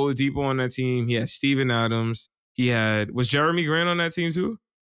he have Oladipo on that team? He had Steven Adams. Was Jeremy Grant on that team too,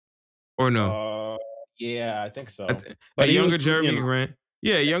 or no? Yeah, I think so. A But he was, younger Jeremy Grant.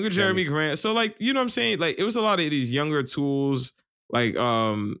 Yeah, younger Jeremy. Jeremy Grant. So like, you know what I'm saying? Like it was a lot of these younger tools. Like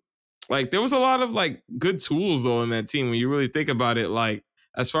there was a lot of like good tools though in that team when you really think about it. Like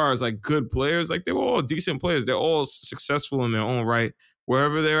as far as like good players, like they were all decent players. They're all successful in their own right,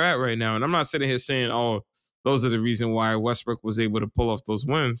 wherever they're at right now. And I'm not sitting here saying, oh, those are the reason why Westbrook was able to pull off those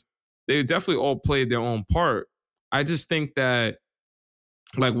wins. They definitely all played their own part. I just think that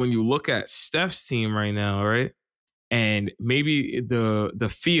like when you look at Steph's team right now, right? And maybe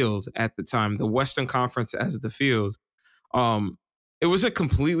the field at the time, the Western Conference as the field, it was a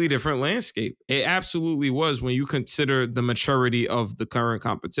completely different landscape. It absolutely was when you consider the maturity of the current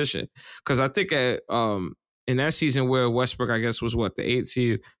competition. Because I think in that season where Westbrook, I guess, was what, the 8th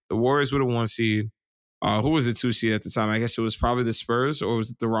seed, the Warriors were the 1 seed. Who was the 2 seed at the time? I guess it was probably the Spurs, or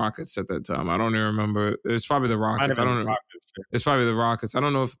was it the Rockets at that time? I don't even remember. It was probably the Rockets. I don't know. It's probably the Rockets. I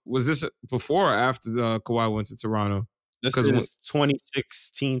don't know if was this before or after Kawhi went to Toronto. This is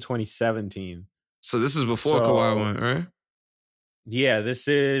 2016, 2017. So this is before Kawhi went, right? Yeah, this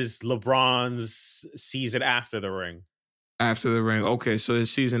is LeBron's season after the ring. After the ring. Okay, so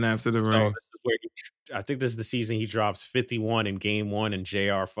his season after the ring. This is where I think this is the season he drops 51 in game 1 and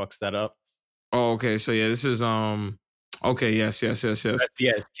JR fucks that up. Oh, okay. So yeah, this is okay, yes. It's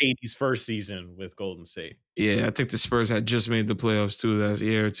KD's first season with Golden State. Yeah, I think the Spurs had just made the playoffs too that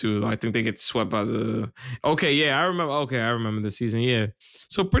year too. I think they get swept by the. Okay, yeah, I remember. Okay, I remember the season. Yeah,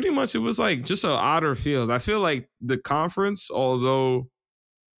 so pretty much it was like just an odder field. I feel like the conference, although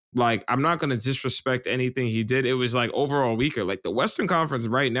like I'm not gonna disrespect anything he did, it was like overall weaker. Like the Western Conference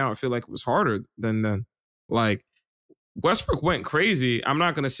right now, I feel like it was harder than then. Like Westbrook went crazy. I'm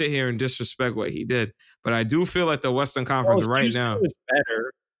not gonna sit here and disrespect what he did, but I do feel like the Western Conference right now is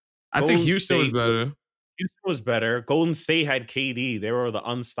better. I think Houston was better. Houston was better. Golden State had KD. They were the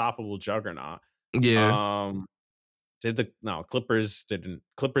unstoppable juggernaut. Yeah. Clippers didn't.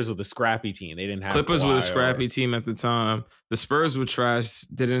 Clippers were the scrappy team. They didn't have Clippers Kawhi were the scrappy team at the time. The Spurs were trash.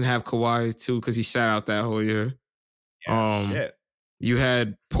 Didn't have Kawhi too because he sat out that whole year. Yeah, shit. You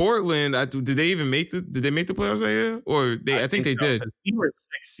had Portland. Did they even make the? Did they make the playoffs that year? Or I think they so, did. 'cause we were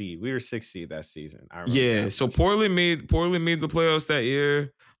 6th seed. We were 6th seed that season. I remember Yeah. that So much. Portland made the playoffs that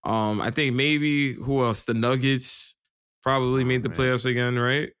year. I think maybe who else? The Nuggets probably made the man. playoffs again,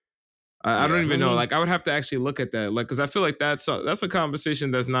 right? I don't even know. mean, Like I would have to actually look at that. Like because I feel like that's a conversation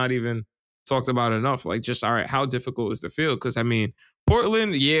that's not even talked about enough. Like just all right, how difficult is the field? Because I mean,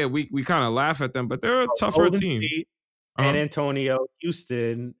 Portland, yeah, we kind of laugh at them, but they're a tougher Golden team. State, San Antonio,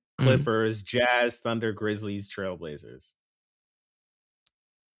 Houston, Clippers, Jazz, Thunder, Grizzlies, Trailblazers.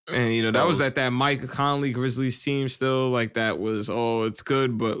 And you know, that So- was that Mike Conley Grizzlies team still. Like that was, oh, it's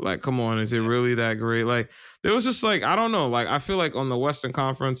good, but like, come on, is it really that great? Like, there was just like, I don't know. Like, I feel like on the Western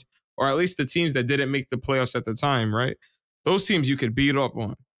Conference, or at least the teams that didn't make the playoffs at the time, right? Those teams you could beat up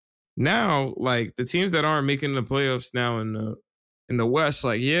on. Now, like the teams that aren't making the playoffs now in the West,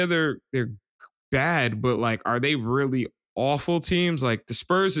 like, yeah, they're bad, but like, are they really awful teams? Like the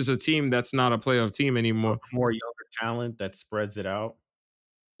Spurs is a team that's not a playoff team anymore. More younger talent that spreads it out.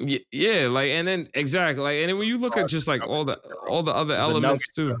 Yeah, like, and then exactly, like, and then when you look at just like all the other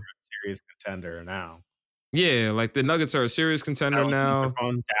elements too, serious contender now. Yeah, like the Nuggets are a serious contender now.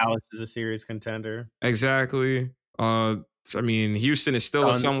 Dallas is a serious contender. Exactly. I mean, Houston is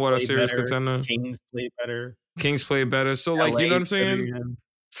still somewhat a serious contender. Kings play better. Kings play better. So, like, you know what I'm saying?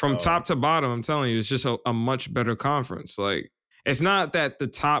 From top to bottom, I'm telling you, it's just a much better conference. Like, it's not that the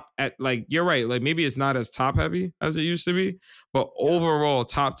top at like you're right. Like maybe it's not as top heavy as it used to be, but overall,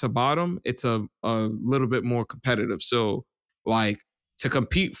 top to bottom, it's a little bit more competitive. So, like to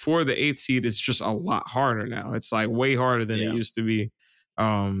compete for the 8th seed is just a lot harder now. It's like way harder than it used to be.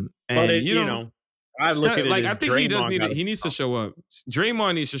 And you know, I look at it like as I think he does need it. He needs to show up.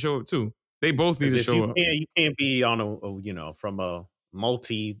 Draymond needs to show up too. They both need to show up. You can't be on a from a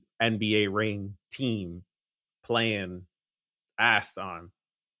multi NBA ring team playing asked on.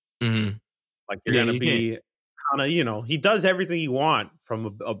 Mm-hmm. Like you're gonna be kind of he does everything you want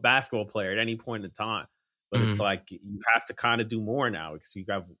from a basketball player at any point in time, but it's like you have to kind of do more now because you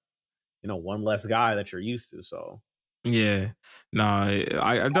have one less guy that you're used to. So yeah, no,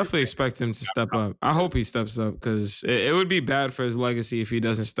 I definitely expect him to step up. I hope he steps up because it would be bad for his legacy if he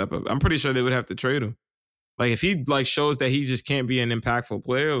doesn't step up. I'm pretty sure they would have to trade him. Like if he like shows that he just can't be an impactful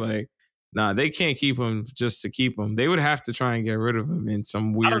player, like nah, they can't keep him just to keep him. They would have to try and get rid of him in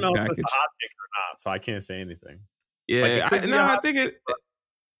some weird package. I don't know if it's a hot take or not, so I can't say anything. Yeah, I think it.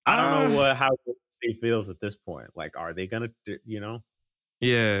 I don't know how he feels at this point. Like, are they gonna,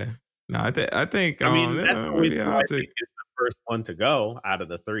 Yeah. No, I think. I mean, that's the reason I think it's the first one to go out of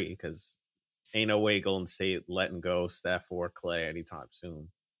the 3 because ain't no way Golden State letting go Steph or Clay anytime soon.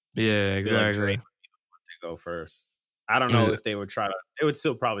 Yeah, exactly. To go first. I don't know if they would try to. They would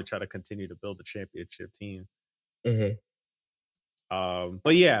still probably try to continue to build a championship team. Mm-hmm.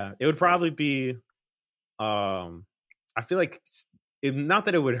 But yeah, it would probably be. I feel like not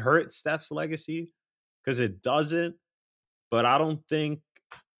that it would hurt Steph's legacy because it doesn't, but I don't think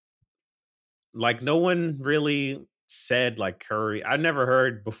like no one really said like Curry. I never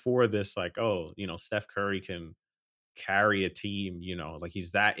heard before this like, oh, Steph Curry can carry a team, like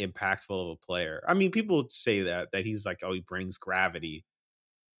he's that impactful of a player. I mean, people say that he's like, oh, he brings gravity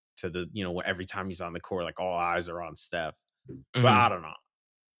to the, every time he's on the court, like all eyes are on Steph. But I don't know.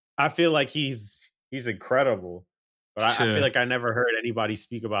 I feel like he's incredible, but I feel like I never heard anybody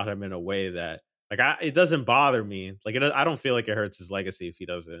speak about him in a way that like it doesn't bother me. Like I don't feel like it hurts his legacy if he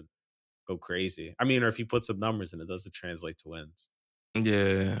doesn't go crazy. I mean, or if he puts some numbers and it doesn't translate to wins.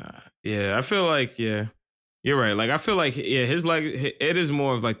 Yeah. I feel like you're right. Like I feel like his it is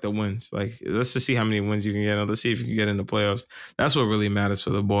more of like the wins. Like let's just see how many wins you can get. Let's see if you can get in the playoffs. That's what really matters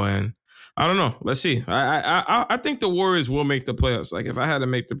for the boy. And I don't know. Let's see. I think the Warriors will make the playoffs. Like if I had to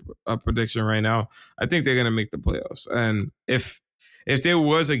make a prediction right now, I think they're gonna make the playoffs. And if there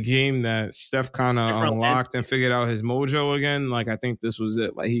was a game that Steph kind of unlocked and figured out his mojo again, like I think this was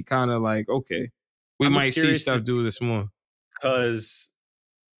it. Like he kind of like, okay, we might see Steph do this more. Because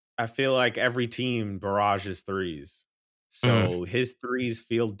I feel like every team barrages threes. So his threes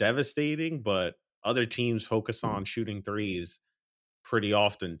feel devastating, but other teams focus on shooting threes pretty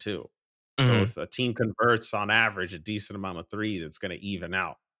often too. So if a team converts on average a decent amount of threes, it's going to even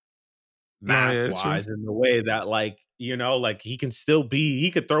out math-wise in the way that like, like he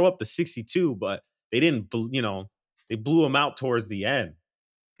could throw up the 62, but they didn't, they blew him out towards the end.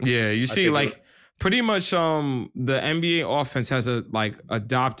 Yeah, you see like pretty much the NBA offense has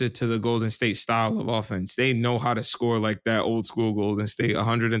adopted to the Golden State style of offense. They know how to score like that old school Golden State,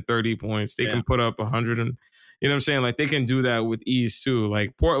 130 points. They can put up 100 and you know what I'm saying? Like they can do that with ease too.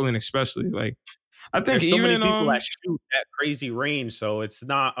 Like Portland especially. Like I think There's so many even people that shoot at crazy range, so it's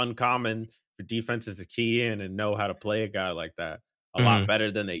not uncommon for defenses to key in and know how to play a guy like that a lot mhm,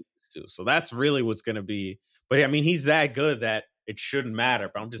 better than they used to. So that's really what's going to be. But I mean, he's that good that it shouldn't matter.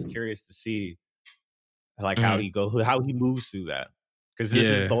 But I'm just curious to see like mhm, how he moves through that, because this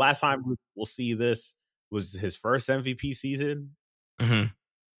is yeah, the last time we'll see this was his first MVP season. mhm.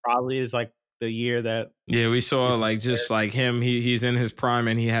 Probably is like the year that Yeah, we saw if he like just like him, he's in his prime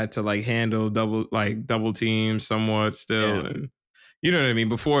and he had to like handle double teams somewhat yeah, still, and you know what I mean.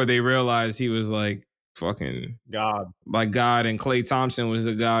 Before they realized he was like fucking God, like God, and Klay Thompson was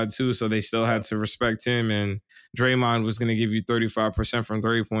a god too, so they still yeah, had to respect him. And Draymond was going to give you 35% from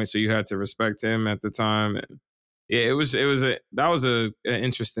 3 points, so you had to respect him at the time. And yeah, that was an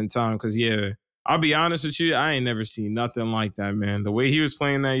interesting time because yeah, I'll be honest with you, I ain't never seen nothing like that, man. The way he was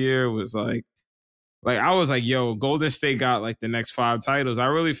playing that year was like I was like, yo, Golden State got like the next 5 titles. I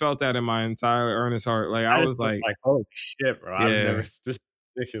really felt that in my entire earnest heart. Like I I just was was like, like, holy shit, bro! I've never yeah. this is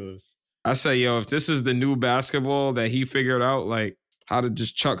ridiculous. I say, yo, if this is the new basketball that he figured out, like how to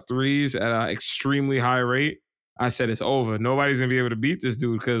just chuck threes at an extremely high rate, I said it's over. Nobody's gonna be able to beat this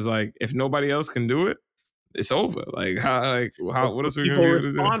dude because like if nobody else can do it, it's over. Like how what But else are we gonna people be able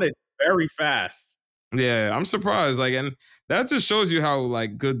to do? responded very fast. Yeah, I'm surprised. Like, and that just shows you how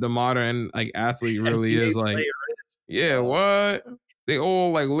like good the modern like athlete really NBA is. Like, player is. yeah, Oh what? They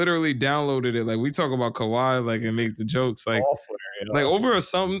all like literally downloaded it. Like we talk about Kawhi, like and make the jokes. software, Like over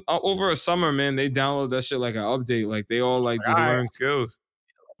a summer, man, they download that shit like an update. Like they all like Like, just all right, learn skills.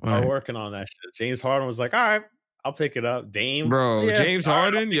 start Right. working on that shit. James Harden was like, all right, I'll pick it up. Dame, oh, Bro, yeah, James all right, I'll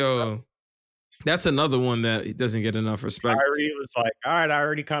Harden, pick it up. yo, that's another one that doesn't get enough respect. Kyrie was like, all right, I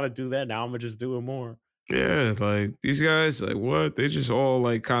already kind of do that. Now I'm gonna just do it more. Yeah, like these guys, like what? They just all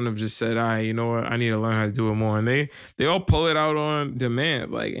like kind of just said, "All right, you know what? I need to learn how to do it more." And they all pull it out on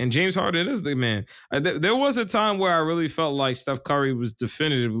demand. Like, and James Harden is the man. There was a time where I really felt like Steph Curry was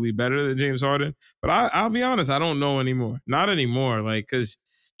definitively better than James Harden, but I'll be honest, I don't know anymore. Not anymore. Like, because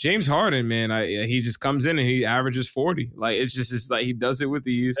James Harden, man, he just comes in and he averages 40. Like, it's like he does it with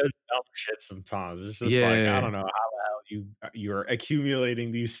ease. It's dumb shit sometimes. It's just like I Yeah. don't know how the hell you're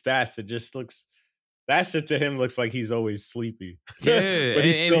accumulating these stats. It just looks that shit to him looks like he's always sleepy, Yeah, but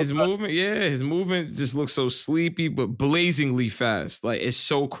he and still his movement, his movement just looks so sleepy but blazingly fast. Like it's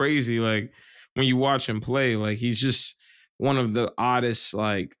so crazy. Like when you watch him play, like he's just one of the oddest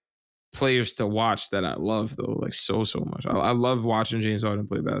like players to watch that I love though. Like so much. I love watching James Harden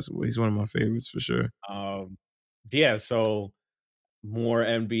play basketball. He's one of my favorites for sure. um yeah. So more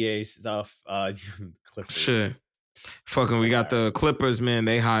NBA stuff. Clippers. Shit. Fucking, we got the Clippers, man.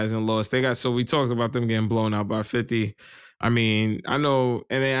 They highs and lows. They got so we talked about them getting blown out by 50. I mean, I know,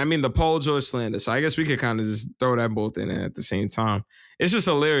 and then I mean the Paul George slander. So I guess we could kind of just throw that both in at the same time. It's just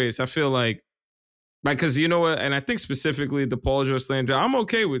hilarious. I feel like because you know what, and I think specifically the Paul George slander. I'm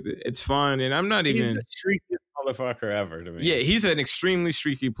okay with it. It's fine, and I'm not He's even. the streakiest motherfucker ever to Yeah, me. he's an extremely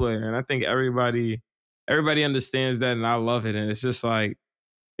streaky player, and I think everybody understands that, and I love it. And it's just like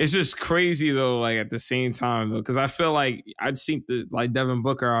it's just crazy though, like at the same time though, because I feel like I'd seen like Devin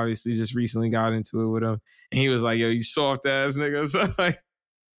Booker obviously just recently got into it with him, and he was like, "Yo, you soft ass nigga." So like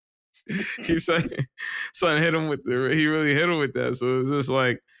he said, son he really hit him with that. So it's just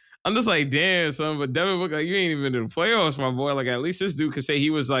like I'm just like, damn, son. But Devin Booker, like, you ain't even in the playoffs, my boy. Like at least this dude could say he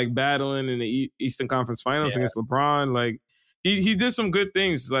was like battling in the Eastern Conference Finals Yeah, against LeBron. Like he did some good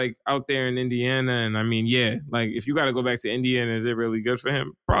things like out there in Indiana. And I mean, yeah, like if you got to go back to Indiana, is it really good for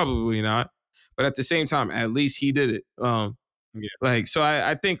him? Probably not. But at the same time, at least he did it. yeah. Like so,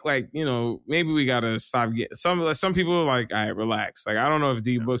 I think like maybe we gotta stop getting some people are like, all right, relax. Like I don't know if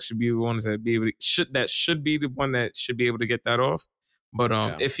D Book should be the ones that be able to should be the one that should be able to get that off. But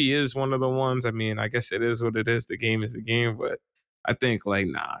Yeah. if he is one of the ones, I mean, I guess it is what it is. The game is the game. But I think like,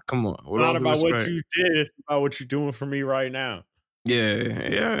 nah, come on. It's With not all due about what respect, you did, it's about what you're doing for me right now.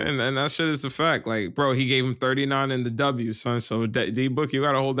 yeah, and that shit is the fact. Like, bro, he gave him 39 in the W, son. So D Book, you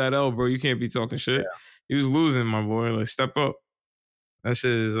gotta hold that L, bro. You can't be talking shit. Yeah. He was losing, my boy. Like, step up. That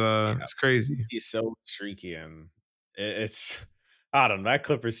shit is Yeah. it's crazy. He's so streaky and it's I don't know. That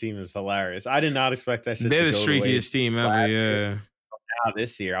Clippers team is hilarious. I did not expect that shit They're to the go the way streakiest team ever. last year. Yeah, Now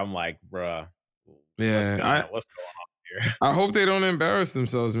this year, I'm like, bruh, yeah. what's going on here? I hope they don't embarrass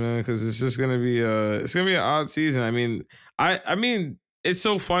themselves, man, because it's just gonna be an odd season. I mean, I mean, it's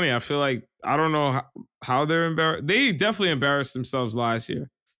so funny. I feel like I don't know how they're embarrassed. They definitely embarrassed themselves last year.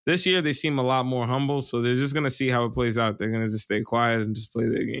 This year they seem a lot more humble, so they're just gonna see how it plays out. They're gonna just stay quiet and just play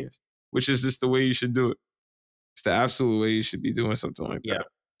their games, which is just the way you should do it. It's the absolute way you should be doing something like Yeah.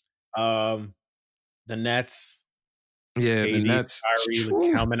 that. Um, the Nets. Yeah, the KD, Nets Kyrie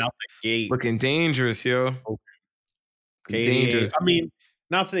like, coming out the gate. looking dangerous, yo. KD, Dangerous. I mean,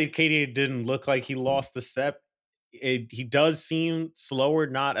 not to say KD didn't look like he lost the step. He does seem slower,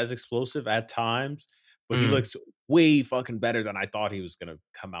 not as explosive at times, but he Mm, looks way fucking better than I thought he was gonna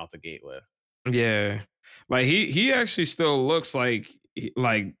come out the gate with. yeah, like he actually still looks like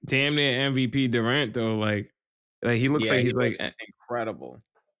damn near MVP Durant though. Like he looks Yeah, like he he's looks incredible.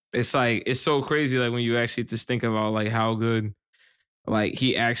 like it's so crazy like when you actually just think about like how good like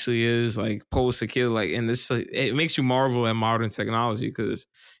he actually is like post a kid like and this like, it makes you marvel at modern technology because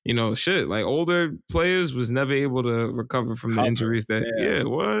you know shit like older players was never able to recover from the Cover. injuries that Yeah. yeah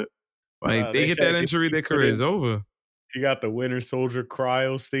what like they They get said that injury he their put career is in over. he got the Winter Soldier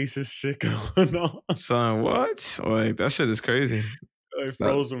cryostasis shit going on. Son, what? Like that shit is crazy. They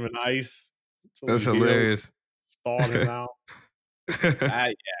That, froze him in ice till that's he healed, hilarious. thawed him out.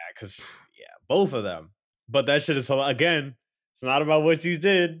 Yeah, because both of them. But that shit is again. It's not about what you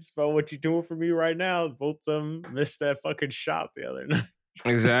did. It's about what you're doing for me right now. Both of them missed that fucking shot the other night.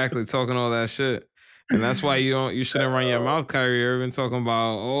 Exactly, talking all that shit. And that's why you shouldn't run your mouth, Kyrie Irving, talking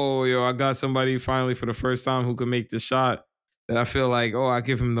about, oh, yo, I got somebody finally for the first time who can make the shot that I feel like, oh, I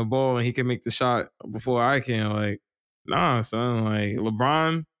give him the ball and he can make the shot before I can. Like, nah, son. Like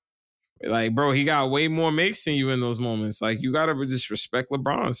LeBron, like, bro, he got way more makes than you in those moments. Like, you gotta just respect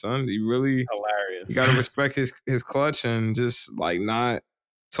LeBron, son. It's You gotta hilarious. respect his clutch and just like not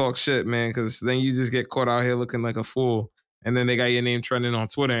talk shit, man, because then you just get caught out here looking like a fool. And then they got your name trending on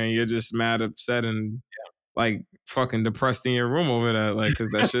Twitter and you're just mad, upset, and like fucking depressed in your room over that. Like, cause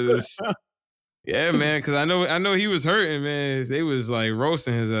that shit is yeah, man. Cause I know he was hurting, man. They was like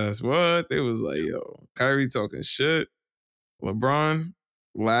roasting his ass. What? They was like, yo, Kyrie talking shit. LeBron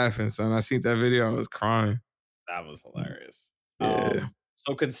laughing, son. I seen that video, I was crying. That was hilarious. Yeah.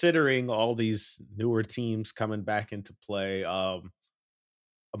 So considering all these newer teams coming back into play,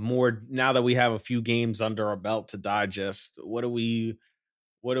 more now that we have a few games under our belt to digest, what do we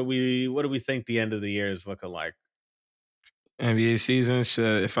think the end of the year is looking like? NBA season,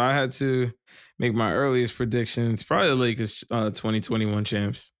 shit. If I had to make my earliest predictions, probably the Lakers 2021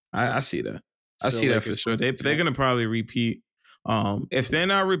 champs. I see that. I Still see that for Lakers sure. They're champ? gonna probably repeat. If they're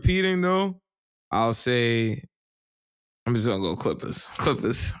not repeating though, I'll say I'm just gonna go Clippers.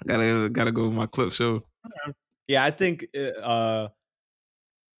 Clippers. Gotta go with my clip show. Yeah, I think I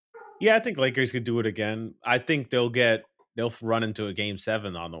think Lakers could do it again. I think they'll run into a game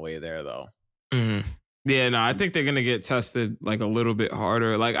 7 on the way there though. Mhm. Yeah, no, I think they're gonna get tested like a little bit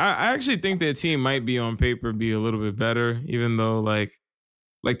harder. Like I actually think their team might be on paper be a little bit better, even though like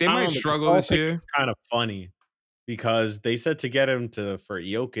they I might don't know, the struggle Gasol this pick year. was kind of funny because they said to get him for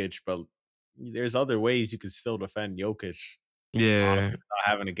Jokic, but there's other ways you could still defend Jokic. Yeah. Honestly, without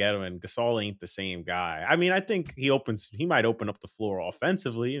having to get him, and Gasol ain't the same guy. I mean, I think he might open up the floor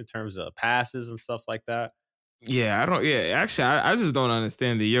offensively in terms of passes and stuff like that. Yeah, I don't. Yeah, actually, I just don't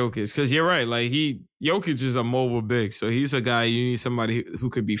understand the Jokic because you're right. Like Jokic is a mobile big, so he's a guy you need somebody who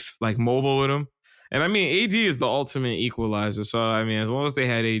could be like mobile with him. And I mean, AD is the ultimate equalizer. So I mean, as long as they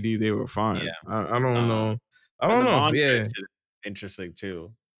had AD, they were fine. Yeah. I don't know. I And don't the know. Montrez Yeah, shit is interesting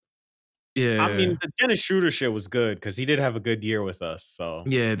too. I yeah, mean, the Dennis Schroeder shit was good because he did have a good year with us. So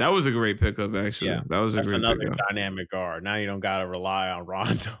yeah. That was a great pickup. Actually, yeah, that was a that's great another pickup. dynamic guard. Now you don't got to rely on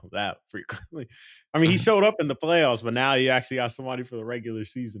Rondo that frequently. I mean, he showed up in the playoffs, but now you actually got somebody for the regular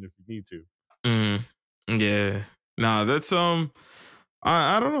season if you need to. Mm, yeah. Nah, that's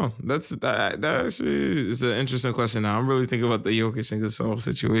I don't know. That actually is an interesting question. Now I'm really thinking about the Jokic and Gasol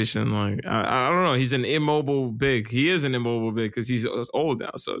situation. Like I don't know. He's an immobile big. He is an immobile big because he's old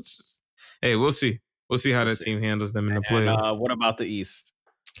now. So it's just hey, we'll see. We'll see how We'll that see. team handles them in the And playoffs. what about the East?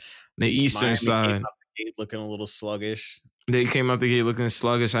 The Eastern Miami came side, out the gate looking a little sluggish. they came out the gate looking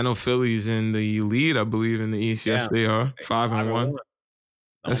sluggish. I know Philly's in the lead, I believe, in the East. Yes, Yeah, they are five five and and one. one.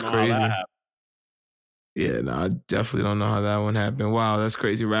 Don't That's know how that crazy. happened. Yeah, no, I definitely don't know how that one happened. Wow, that's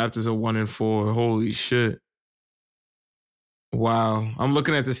crazy. Raptors are 1-4. Holy shit. Wow. I'm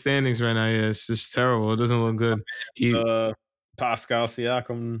looking at the standings right now. Yeah, it's just terrible. It doesn't look good. He Pascal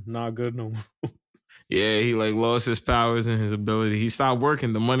Siakam not good no more. yeah, he like lost his powers and his ability. He stopped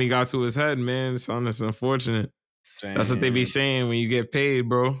working. The money got to his head, man. Son, it's unfortunate. That's what they be Damn. saying when you get paid,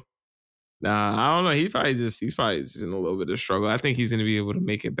 bro. Nah, I don't know. He's probably just in a little bit of struggle. I think he's gonna be able to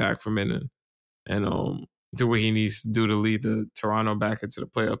make it back from it and do what he needs to do to lead the Toronto back into the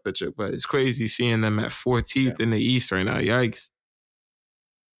playoff picture. But it's crazy seeing them at 14th in the East right now. Yikes.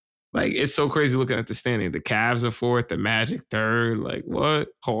 Like, it's so crazy looking at the standing. The Cavs are fourth, the Magic third. Like, what?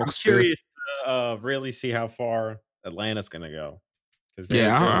 I'm Hawks fifth. curious to really see how far Atlanta's gonna go because Yeah,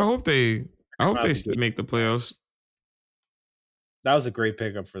 they're I hope they about to get make the playoffs. That was a great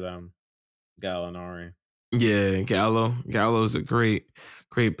pickup for them, Gallinari. Yeah, Gallo's a great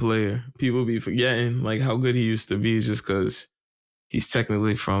player. People be forgetting like how good he used to be just because he's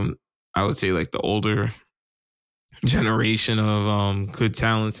technically from, I would say, like the older generation of good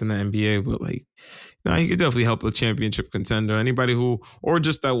talents in the NBA, but like no, he could definitely help a championship contender. Anybody who or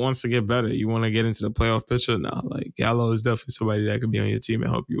just that wants to get better. You want to get into the playoff picture? Nah, like Gallo is definitely somebody that could be on your team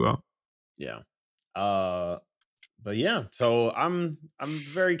and help you out. Yeah. Uh but yeah, so I'm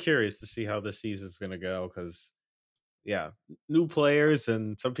very curious to see how this season's gonna go because yeah, new players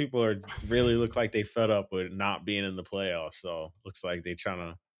and some people are really look like they fed up with not being in the playoffs. So looks like they trying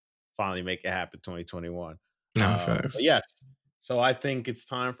to finally make it happen 2021. Nah, But facts. yes, so I think it's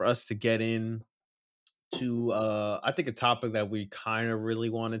time for us to get in to I think a topic that we kind of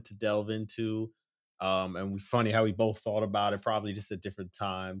really wanted to delve into. And we funny how we both thought about it, probably just at different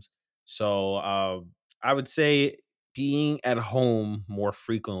times. So I would say being at home more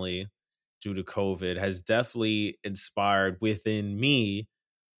frequently due to COVID has definitely inspired within me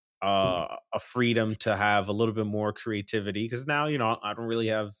a freedom to have a little bit more creativity because now I don't really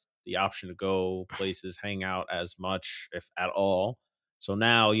have the option to go places, hang out as much, if at all. So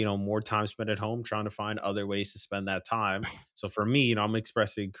now more time spent at home trying to find other ways to spend that time. So for me, I'm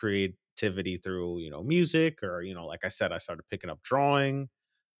expressing creativity through music, or like I said, I started picking up drawing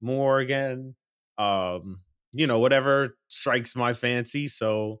more again. Whatever strikes my fancy.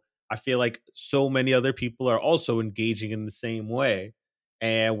 So I feel like so many other people are also engaging in the same way,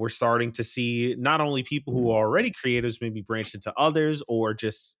 and we're starting to see not only people who are already creatives maybe branch into others or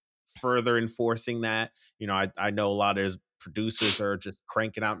just further enforcing that. I know a lot of producers are just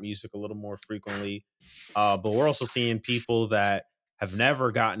cranking out music a little more frequently, but we're also seeing people that have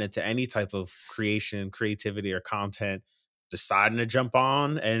never gotten into any type of creativity or content deciding to jump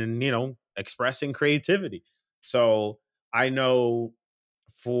on and expressing creativity. So I know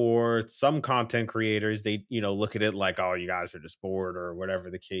for some content creators, they look at it like, oh, you guys are just bored or whatever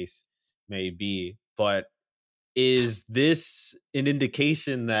the case may be. But is this an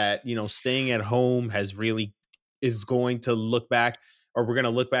indication that staying at home has really is going to look back, or we're going to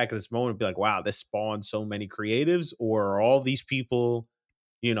look back at this moment and be like, wow, this spawned so many creatives? Or are all these people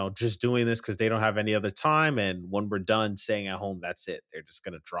just doing this because they don't have any other time, and when we're done staying at home, that's it, they're just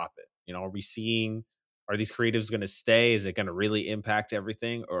going to drop it? Are we seeing, are these creatives going to stay? Is it going to really impact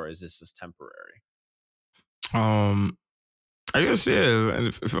everything, or is this just temporary? Um, I guess yeah. And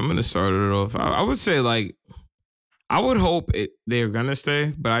if I'm gonna start it off, I would say like I would hope they're gonna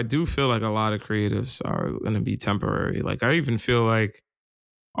stay, but I do feel like a lot of creatives are gonna be temporary. Like I even feel like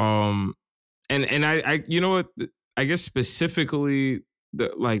um and I you know what, I guess specifically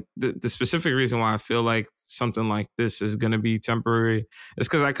the specific reason why I feel like something like this is gonna be temporary is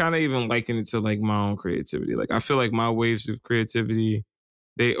because I kind of even liken it to like my own creativity. Like I feel like my waves of creativity,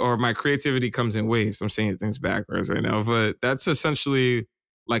 they or my creativity comes in waves. I'm saying things backwards right now, but that's essentially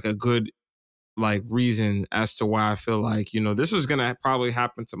like a good like reason as to why I feel like, this is gonna probably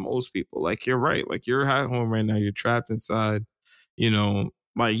happen to most people. Like you're right. Like you're at home right now, you're trapped inside,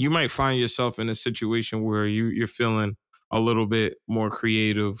 like you might find yourself in a situation where you're feeling a little bit more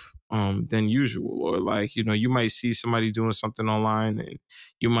creative than usual. Or like, you might see somebody doing something online and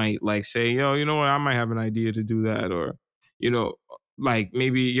you might like say, yo, you know what, I might have an idea to do that. Or, you know, like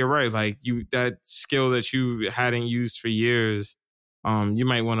maybe you're right, like that skill that you hadn't used for years, you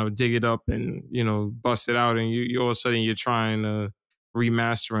might want to dig it up and bust it out, and you all of a sudden you're trying to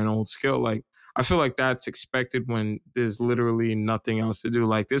remaster an old skill. Like I feel like that's expected when there's literally nothing else to do.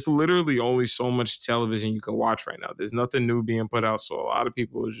 Like there's literally only so much television you can watch right now. There's nothing new being put out, so a lot of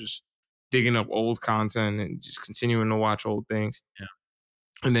people are just digging up old content and just continuing to watch old things. Yeah.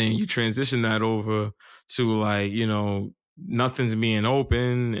 And then you transition that over to like nothing's being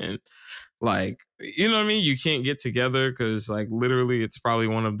open, and like, what I mean? You can't get together because, like, literally, it's probably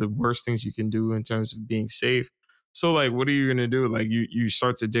one of the worst things you can do in terms of being safe. So, like, what are you gonna do? Like, you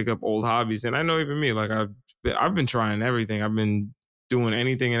start to dig up old hobbies, and I know even me, like, I've been trying everything. I've been doing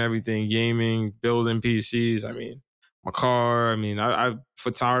anything and everything, gaming, building PCs. I mean, my car. I mean, I've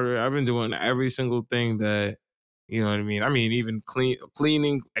photography. I've been doing every single thing that you know what I mean. I mean, even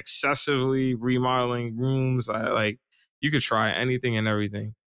cleaning excessively, remodeling rooms. I like you could try anything and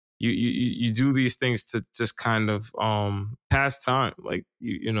everything. You do these things to just kind of pass time. Like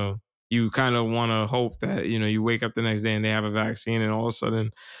you kind of want to hope that you wake up the next day and they have a vaccine, and all of a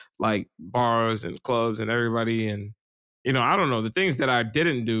sudden like bars and clubs and everybody, and I don't know, the things that I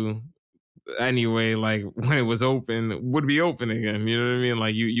didn't do anyway, like when it was open, would be open again. You know what I mean?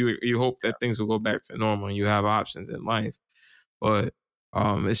 Like you hope that things will go back to normal and you have options in life. But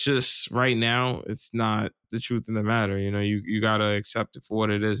It's just right now, it's not the truth of the matter. You gotta accept it for what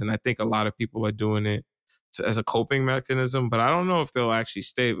it is, and I think a lot of people are doing it as a coping mechanism. But I don't know if they'll actually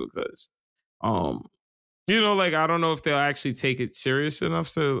stay because, um, like I don't know if they'll actually take it serious enough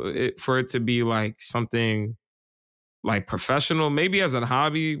for it to be like something like professional, maybe as a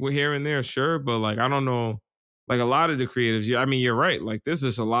hobby here and there, sure. But like, I don't know, like a lot of the creatives, yeah, I mean, you're right. Like, there's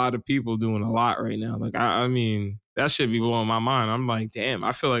just a lot of people doing a lot right now. Like, I mean, that should be blowing my mind. I'm like, damn,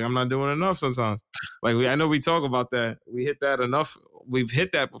 I feel like I'm not doing enough sometimes. Like, I know we talk about that. We hit that enough. We've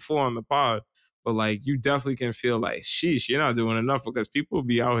hit that before on the pod. But like, you definitely can feel like, sheesh, you're not doing enough because people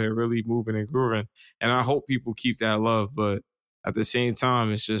be out here really moving and grooving. And I hope people keep that love. But at the same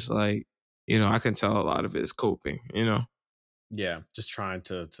time, it's just like, I can tell a lot of it is coping. Yeah, just trying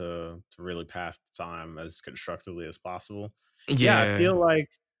to really pass the time as constructively as possible. Yeah, I Yeah. feel like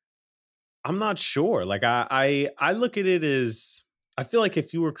I'm not sure. Like I look at it as I feel like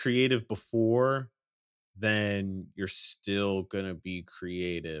if you were creative before, then you're still gonna be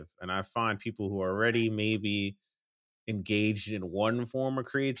creative. And I find people who are already maybe engaged in one form of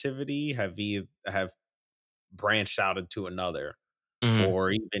creativity have branched out into another, Mhm.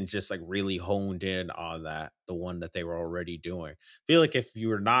 or even just like really honed in on the one that they were already doing. I feel like if you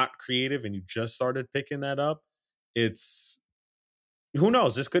were not creative and you just started picking that up, it's who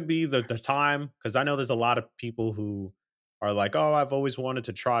knows, this could be the time, because I know there's a lot of people who are like, oh, I've always wanted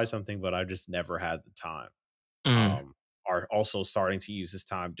to try something but I just never had the time, Mhm. um, are also starting to use this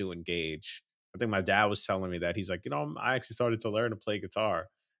time to engage. I think my dad was telling me that he's like, I actually started to learn to play guitar.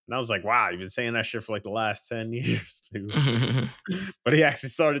 And I was like, wow, you've been saying that shit for like the last 10 years too. But he actually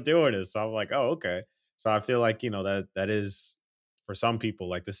started doing it. So I'm like, oh, okay. So I feel like, that is for some people,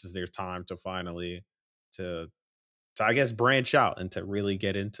 like this is their time to finally to to I guess branch out and to really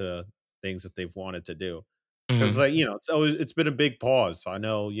get into things that they've wanted to do. Because Mhm. like, it's been a big pause. So I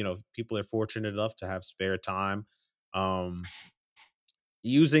know, people are fortunate enough to have spare time. Um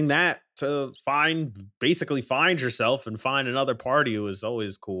Using that to basically find yourself and find another party is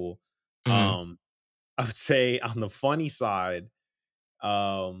always cool. Mhm. Um I would say on the funny side,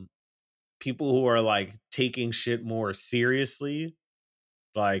 um people who are like taking shit more seriously,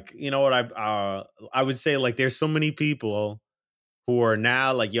 like, what I would say, like, there's so many people who are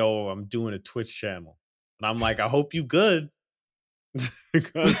now like, yo, I'm doing a Twitch channel, and I'm like, I hope you good.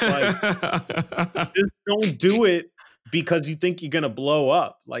 Because like, just don't do it because you think you're gonna blow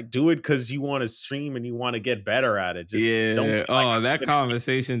up. Like, do it because you want to stream and you want to get better at it. Just don't Yeah. be like, Oh, I'm that gonna keep,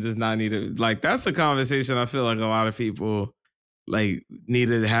 conversation does not need to, like, that's a conversation I feel like a lot of people like need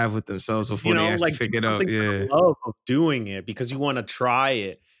to have with themselves just, before they actually like, do figure it out. something for Yeah. the love of doing it because you want to try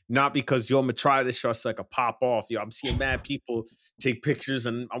it, not because, yo, I'm gonna try this show so I can pop off. Yo, I'm seeing mad people take pictures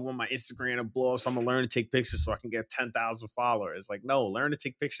and I want my Instagram to blow up, so I'm gonna learn to take pictures so I can get 10,000 followers. Like, no, learn to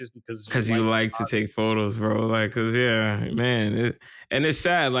take pictures because you Cause you like like to take photos, bro. Like, cause yeah, man. And it's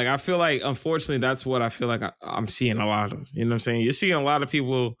sad. Like, I feel like, unfortunately, that's what I feel like I'm seeing a lot of. You know what I'm saying? You're seeing a lot of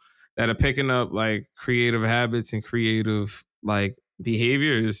people that are picking up like creative habits and creative like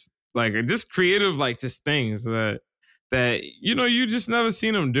behaviors, like just creative, like just things that you just never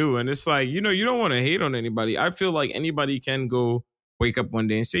seen them do. And it's like, you don't want to hate on anybody. I feel like anybody can go wake up one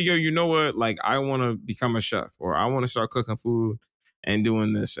day and say, yo, you know what? Like, I want to become a chef, or I want to start cooking food and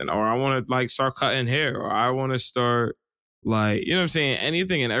doing this, and or I want to like start cutting hair, or I want to start, like, you know what I'm saying,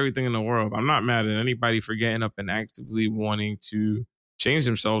 anything and everything in the world. I'm not mad at anybody for getting up and actively wanting to change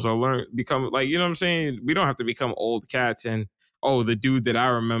themselves or learn, become, like, you know what I'm saying. We don't have to become old cats and, oh, the dude that I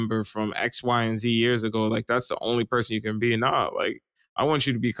remember from X, Y, and Z years ago, like that's the only person you can be. Nah, like, I want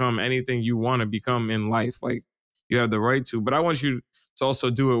you to become anything you want to become in life. Like, you have the right to, but I want you to also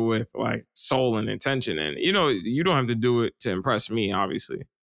do it with like soul and intention. And you don't have to do it to impress me, obviously.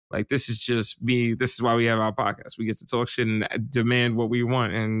 Like, this is just me. This is why we have our podcast. We get to talk shit and demand what we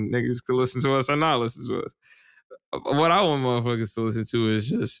want, and niggas can listen to us or not listen to us. What I want motherfuckers to listen to is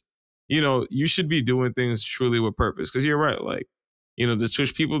just, you should be doing things truly with purpose. Cause you're right. Like, the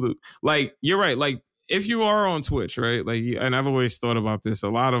Twitch people do, like, you're right. Like, if you are on Twitch, right? Like, and I've always thought about this. A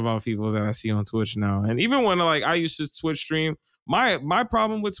lot of our people that I see on Twitch now, and even when like I used to Twitch stream, my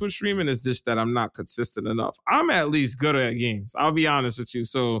problem with Twitch streaming is just that I'm not consistent enough. I'm at least good at games. I'll be honest with you.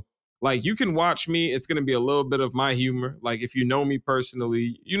 So like, you can watch me. It's gonna be a little bit of my humor. Like, if you know me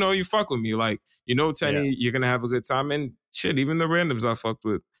personally, you fuck with me. Like, yeah. Tenny, you're gonna have a good time. And shit, even the randoms I fucked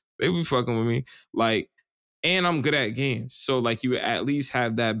with, they be fucking with me. Like, and I'm good at games. So like, you at least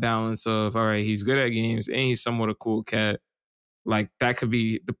have that balance of, all right, he's good at games and he's somewhat a cool cat. Like, that could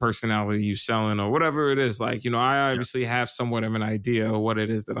be the personality you selling or whatever it is. Like, I obviously have somewhat of an idea of what it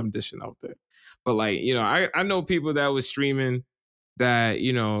is that I'm dishing out there. But like, I know people that was streaming that,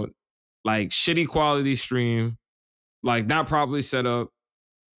 like shitty quality stream, like not properly set up,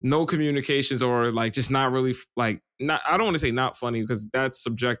 no communications, or like just not really like not, I don't want to say not funny because that's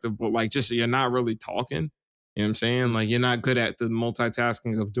subjective, but like just you're not really talking. You know what I'm saying? Like you're not good at the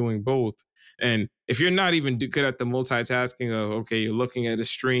multitasking of doing both. And if you're not even good at the multitasking of, okay, you're looking at a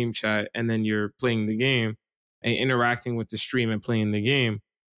stream chat and then you're playing the game and interacting with the stream and playing the game,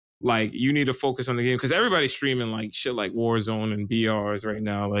 like you need to focus on the game because everybody's streaming like shit like Warzone and BRs right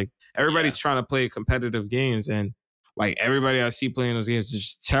now. Like everybody's trying to play competitive games, and like everybody I see playing those games is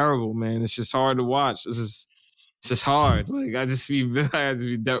just terrible, man. It's just hard to watch. It's just hard. Like I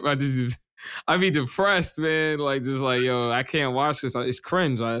be depressed, man. Like just like, yo, I can't watch this. It's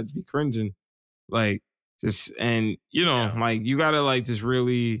cringe. I just be cringing. Like just, and like you gotta like just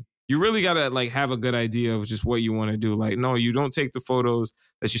really, you really gotta like have a good idea of just what you want to do. Like, no, you don't take the photos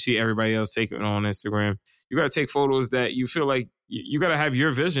that you see everybody else taking on Instagram. You gotta take photos that you feel like you gotta have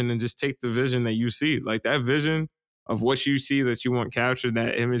your vision and just take the vision that you see. Like that vision of what you see that you want captured,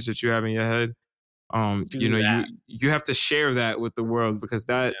 that image that you have in your head. You have to share that with the world because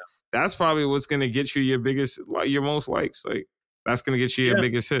that's probably what's gonna get you your most likes. Like that's gonna get you your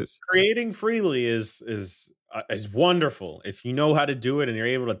biggest hits. Creating freely is wonderful if you know how to do it and you're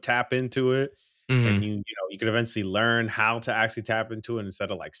able to tap into it, and you could eventually learn how to actually tap into it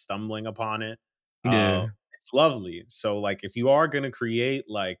instead of like stumbling upon it. It's lovely. So like if you are gonna create,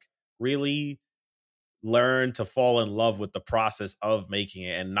 like really learn to fall in love with the process of making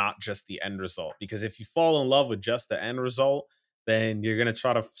it and not just the end result. Because if you fall in love with just the end result, then you're going to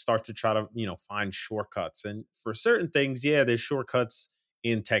start to find shortcuts. And for certain things, there's shortcuts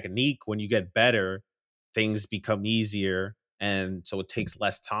in technique. When you get better, things become easier. And so it takes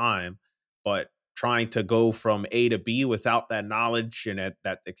less time. But trying to go from A to B without that knowledge and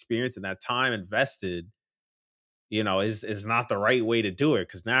that experience and that time invested, is not the right way to do it.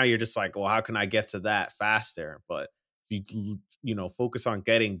 Because now you're just like, well, how can I get to that faster? But if you focus on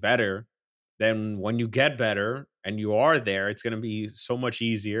getting better, then when you get better and you are there, it's going to be so much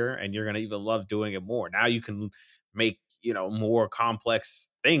easier and you're going to even love doing it more. Now you can make, more complex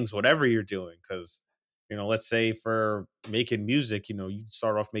things, whatever you're doing. Because, let's say for making music, you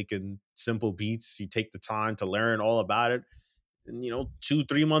start off making simple beats, you take the time to learn all about it. And,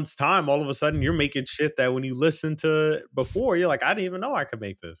 2-3 months time, all of a sudden you're making shit that when you listen to before, you're like, I didn't even know I could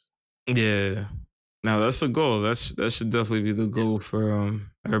make this. Yeah. Now that's the goal. That should definitely be the goal for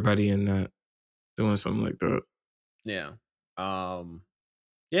everybody in that doing something like that. Yeah.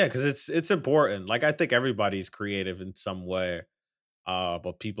 Because it's important. Like I think everybody's creative in some way.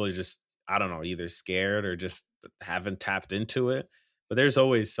 But people are just, I don't know, either scared or just haven't tapped into it. But there's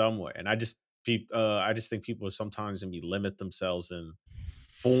always some way. And I just think people sometimes maybe limit themselves in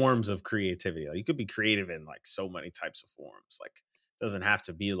forms of creativity. Like, you could be creative in like so many types of forms. Like it doesn't have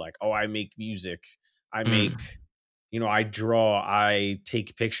to be like, oh, I make music, I make, I draw, I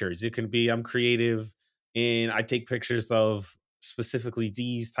take pictures. It can be I'm creative and I take pictures of specifically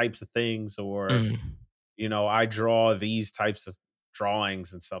these types of things, or I draw these types of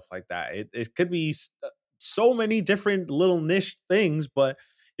drawings and stuff like that. It could be so many different little niche things, but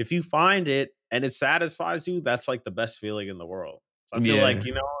if you find it and it satisfies you, that's like the best feeling in the world. So I feel like,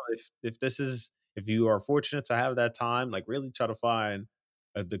 if you are fortunate to have that time, like really try to find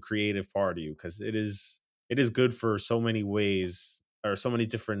the creative part of you, because it is good for so many ways or so many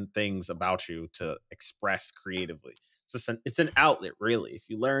different things about you to express creatively. It's an outlet, really. If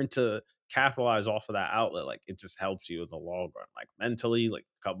you learn to capitalize off of that outlet, like it just helps you in the long run, like mentally, like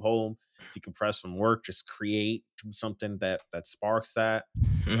come home, decompress from work, just create, do something that sparks that.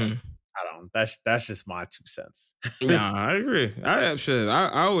 So I don't know. That's just my 2 cents. Nah, I agree. I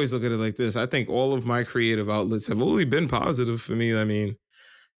always look at it like this. I think all of my creative outlets have only been positive for me. I mean,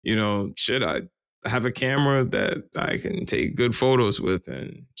 I have a camera that I can take good photos with,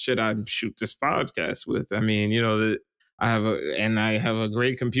 and I shoot this podcast with. I mean, that I have a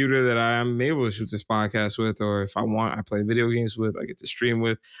great computer that I am able to shoot this podcast with, or if I want, I play video games with, I get to stream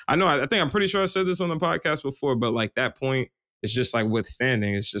with. I think I'm pretty sure I said this on the podcast before, but like that point, it's just like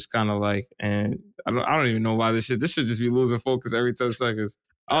withstanding. It's just kind of like, and I don't even know why this should just be losing focus every 10 seconds.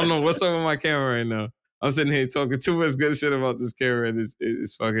 I don't know what's up with my camera right now. I'm sitting here talking too much good shit about this camera and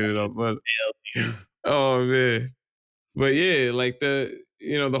it's fucking it up. But oh man. But yeah, like the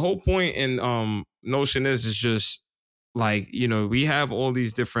whole point in Notion is just like, we have all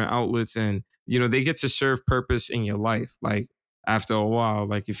these different outlets, and they get to serve purpose in your life. Like after a while,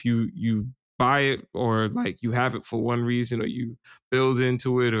 like if you buy it, or like you have it for one reason, or you build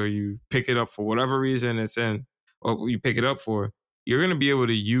into it, or you pick it up for whatever reason it's in, or you pick it up for, you're going to be able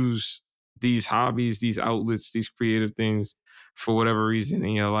to use these hobbies, these outlets, these creative things for whatever reason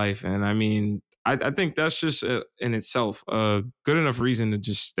in your life. And I mean, I think that's just in itself a good enough reason to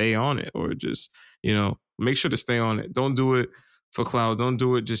just stay on it, or just, make sure to stay on it. Don't do it for cloud. Don't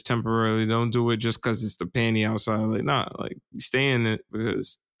do it just temporarily. Don't do it just because it's the panty outside. Like, nah, like stay in it,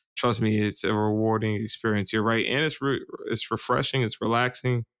 because trust me, it's a rewarding experience. You're right. And it's refreshing. It's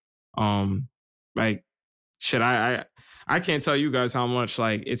relaxing. Like, shit, I can't tell you guys how much,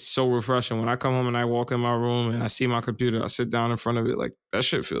 like, it's so refreshing when I come home and I walk in my room and I see my computer. I sit down in front of it. Like, that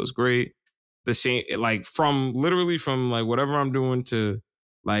shit feels great. The same, like, from like whatever I'm doing to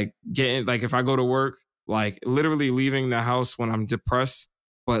like getting, like, if I go to work, like literally leaving the house when I'm depressed,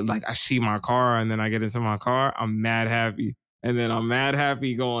 but like I see my car and then I get into my car, I'm mad happy. And then I'm mad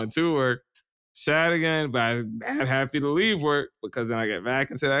happy going to work, sad again, but I'm mad happy to leave work, because then I get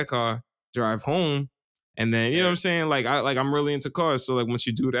back into that car, drive home. And then, you know what I'm saying? Like, I'm really into cars. So like once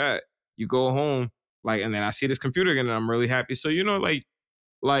you do that, you go home, like, and then I see this computer again and I'm really happy. So,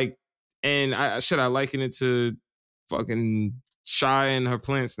 like, and I liken it to fucking Shy and her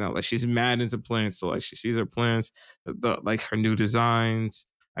plants now. Like, she's mad into plants. So like she sees her plants, like her new designs.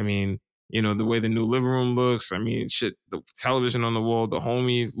 I mean, the way the new living room looks. I mean, shit, the television on the wall, the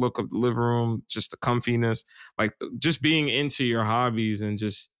homey look of the living room, just the comfiness, like just being into your hobbies and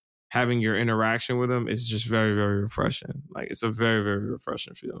just having your interaction with them is just very, very refreshing. Like, it's a very, very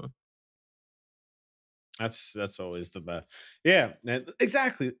refreshing feeling. That's always the best. Yeah,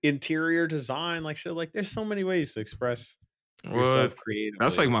 exactly. Interior design, like shit. Like, there's so many ways to express yourself creatively.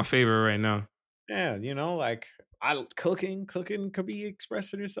 That's like my favorite right now. Yeah, like cooking could be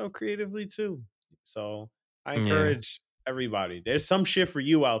expressing yourself creatively too. So I encourage everybody. There's some shit for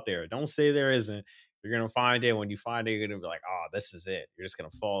you out there. Don't say there isn't. You're gonna find it. When you find it, you're gonna be like, oh, this is it. You're just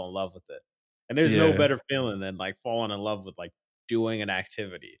gonna fall in love with it. And there's no better feeling than like falling in love with like doing an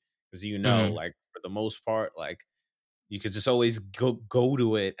activity, because like for the most part, like you could just always go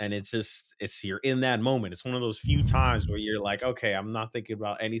to it, and it's you're in that moment. It's one of those few times where you're like, okay, I'm not thinking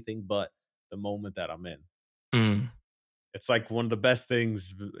about anything but the moment that I'm in. It's like one of the best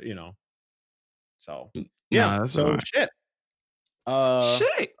things, So yeah, so right.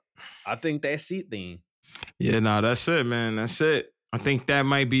 Shit. I think that's it then. Yeah, that's it, man. That's it. I think that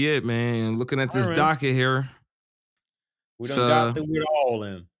might be it, man. Looking at this docket here, we done got through it all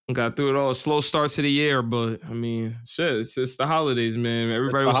in. Got through it all. Slow start to the year, but I mean, shit, it's the holidays, man.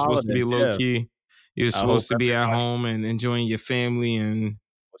 Everybody was supposed to be low key. You're supposed to be at home and enjoying your family and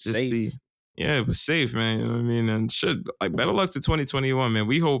just safe. It was safe, man. You know what I mean? And shit, like, better luck to 2021, man.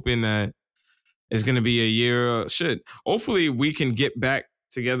 We hoping that it's gonna be a year. Shit, hopefully we can get back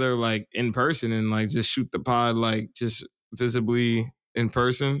together, like, in person, and like just shoot the pod, like, just visibly in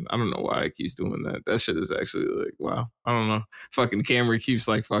person. I don't know why it keeps doing that. That shit is actually like, wow. I don't know. Fucking camera keeps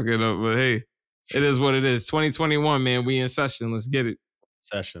like fucking up, but hey, it is what it is. 2021, man. We in session. Let's get it.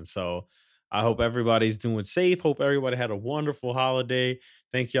 Session. So I hope everybody's doing safe. Hope everybody had a wonderful holiday.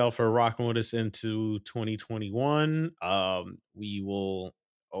 Thank y'all for rocking with us into 2021. We will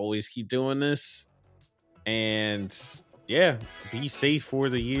always keep doing this. And yeah, be safe for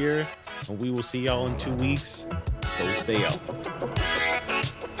the year. And we will see y'all in 2 weeks. So stay up.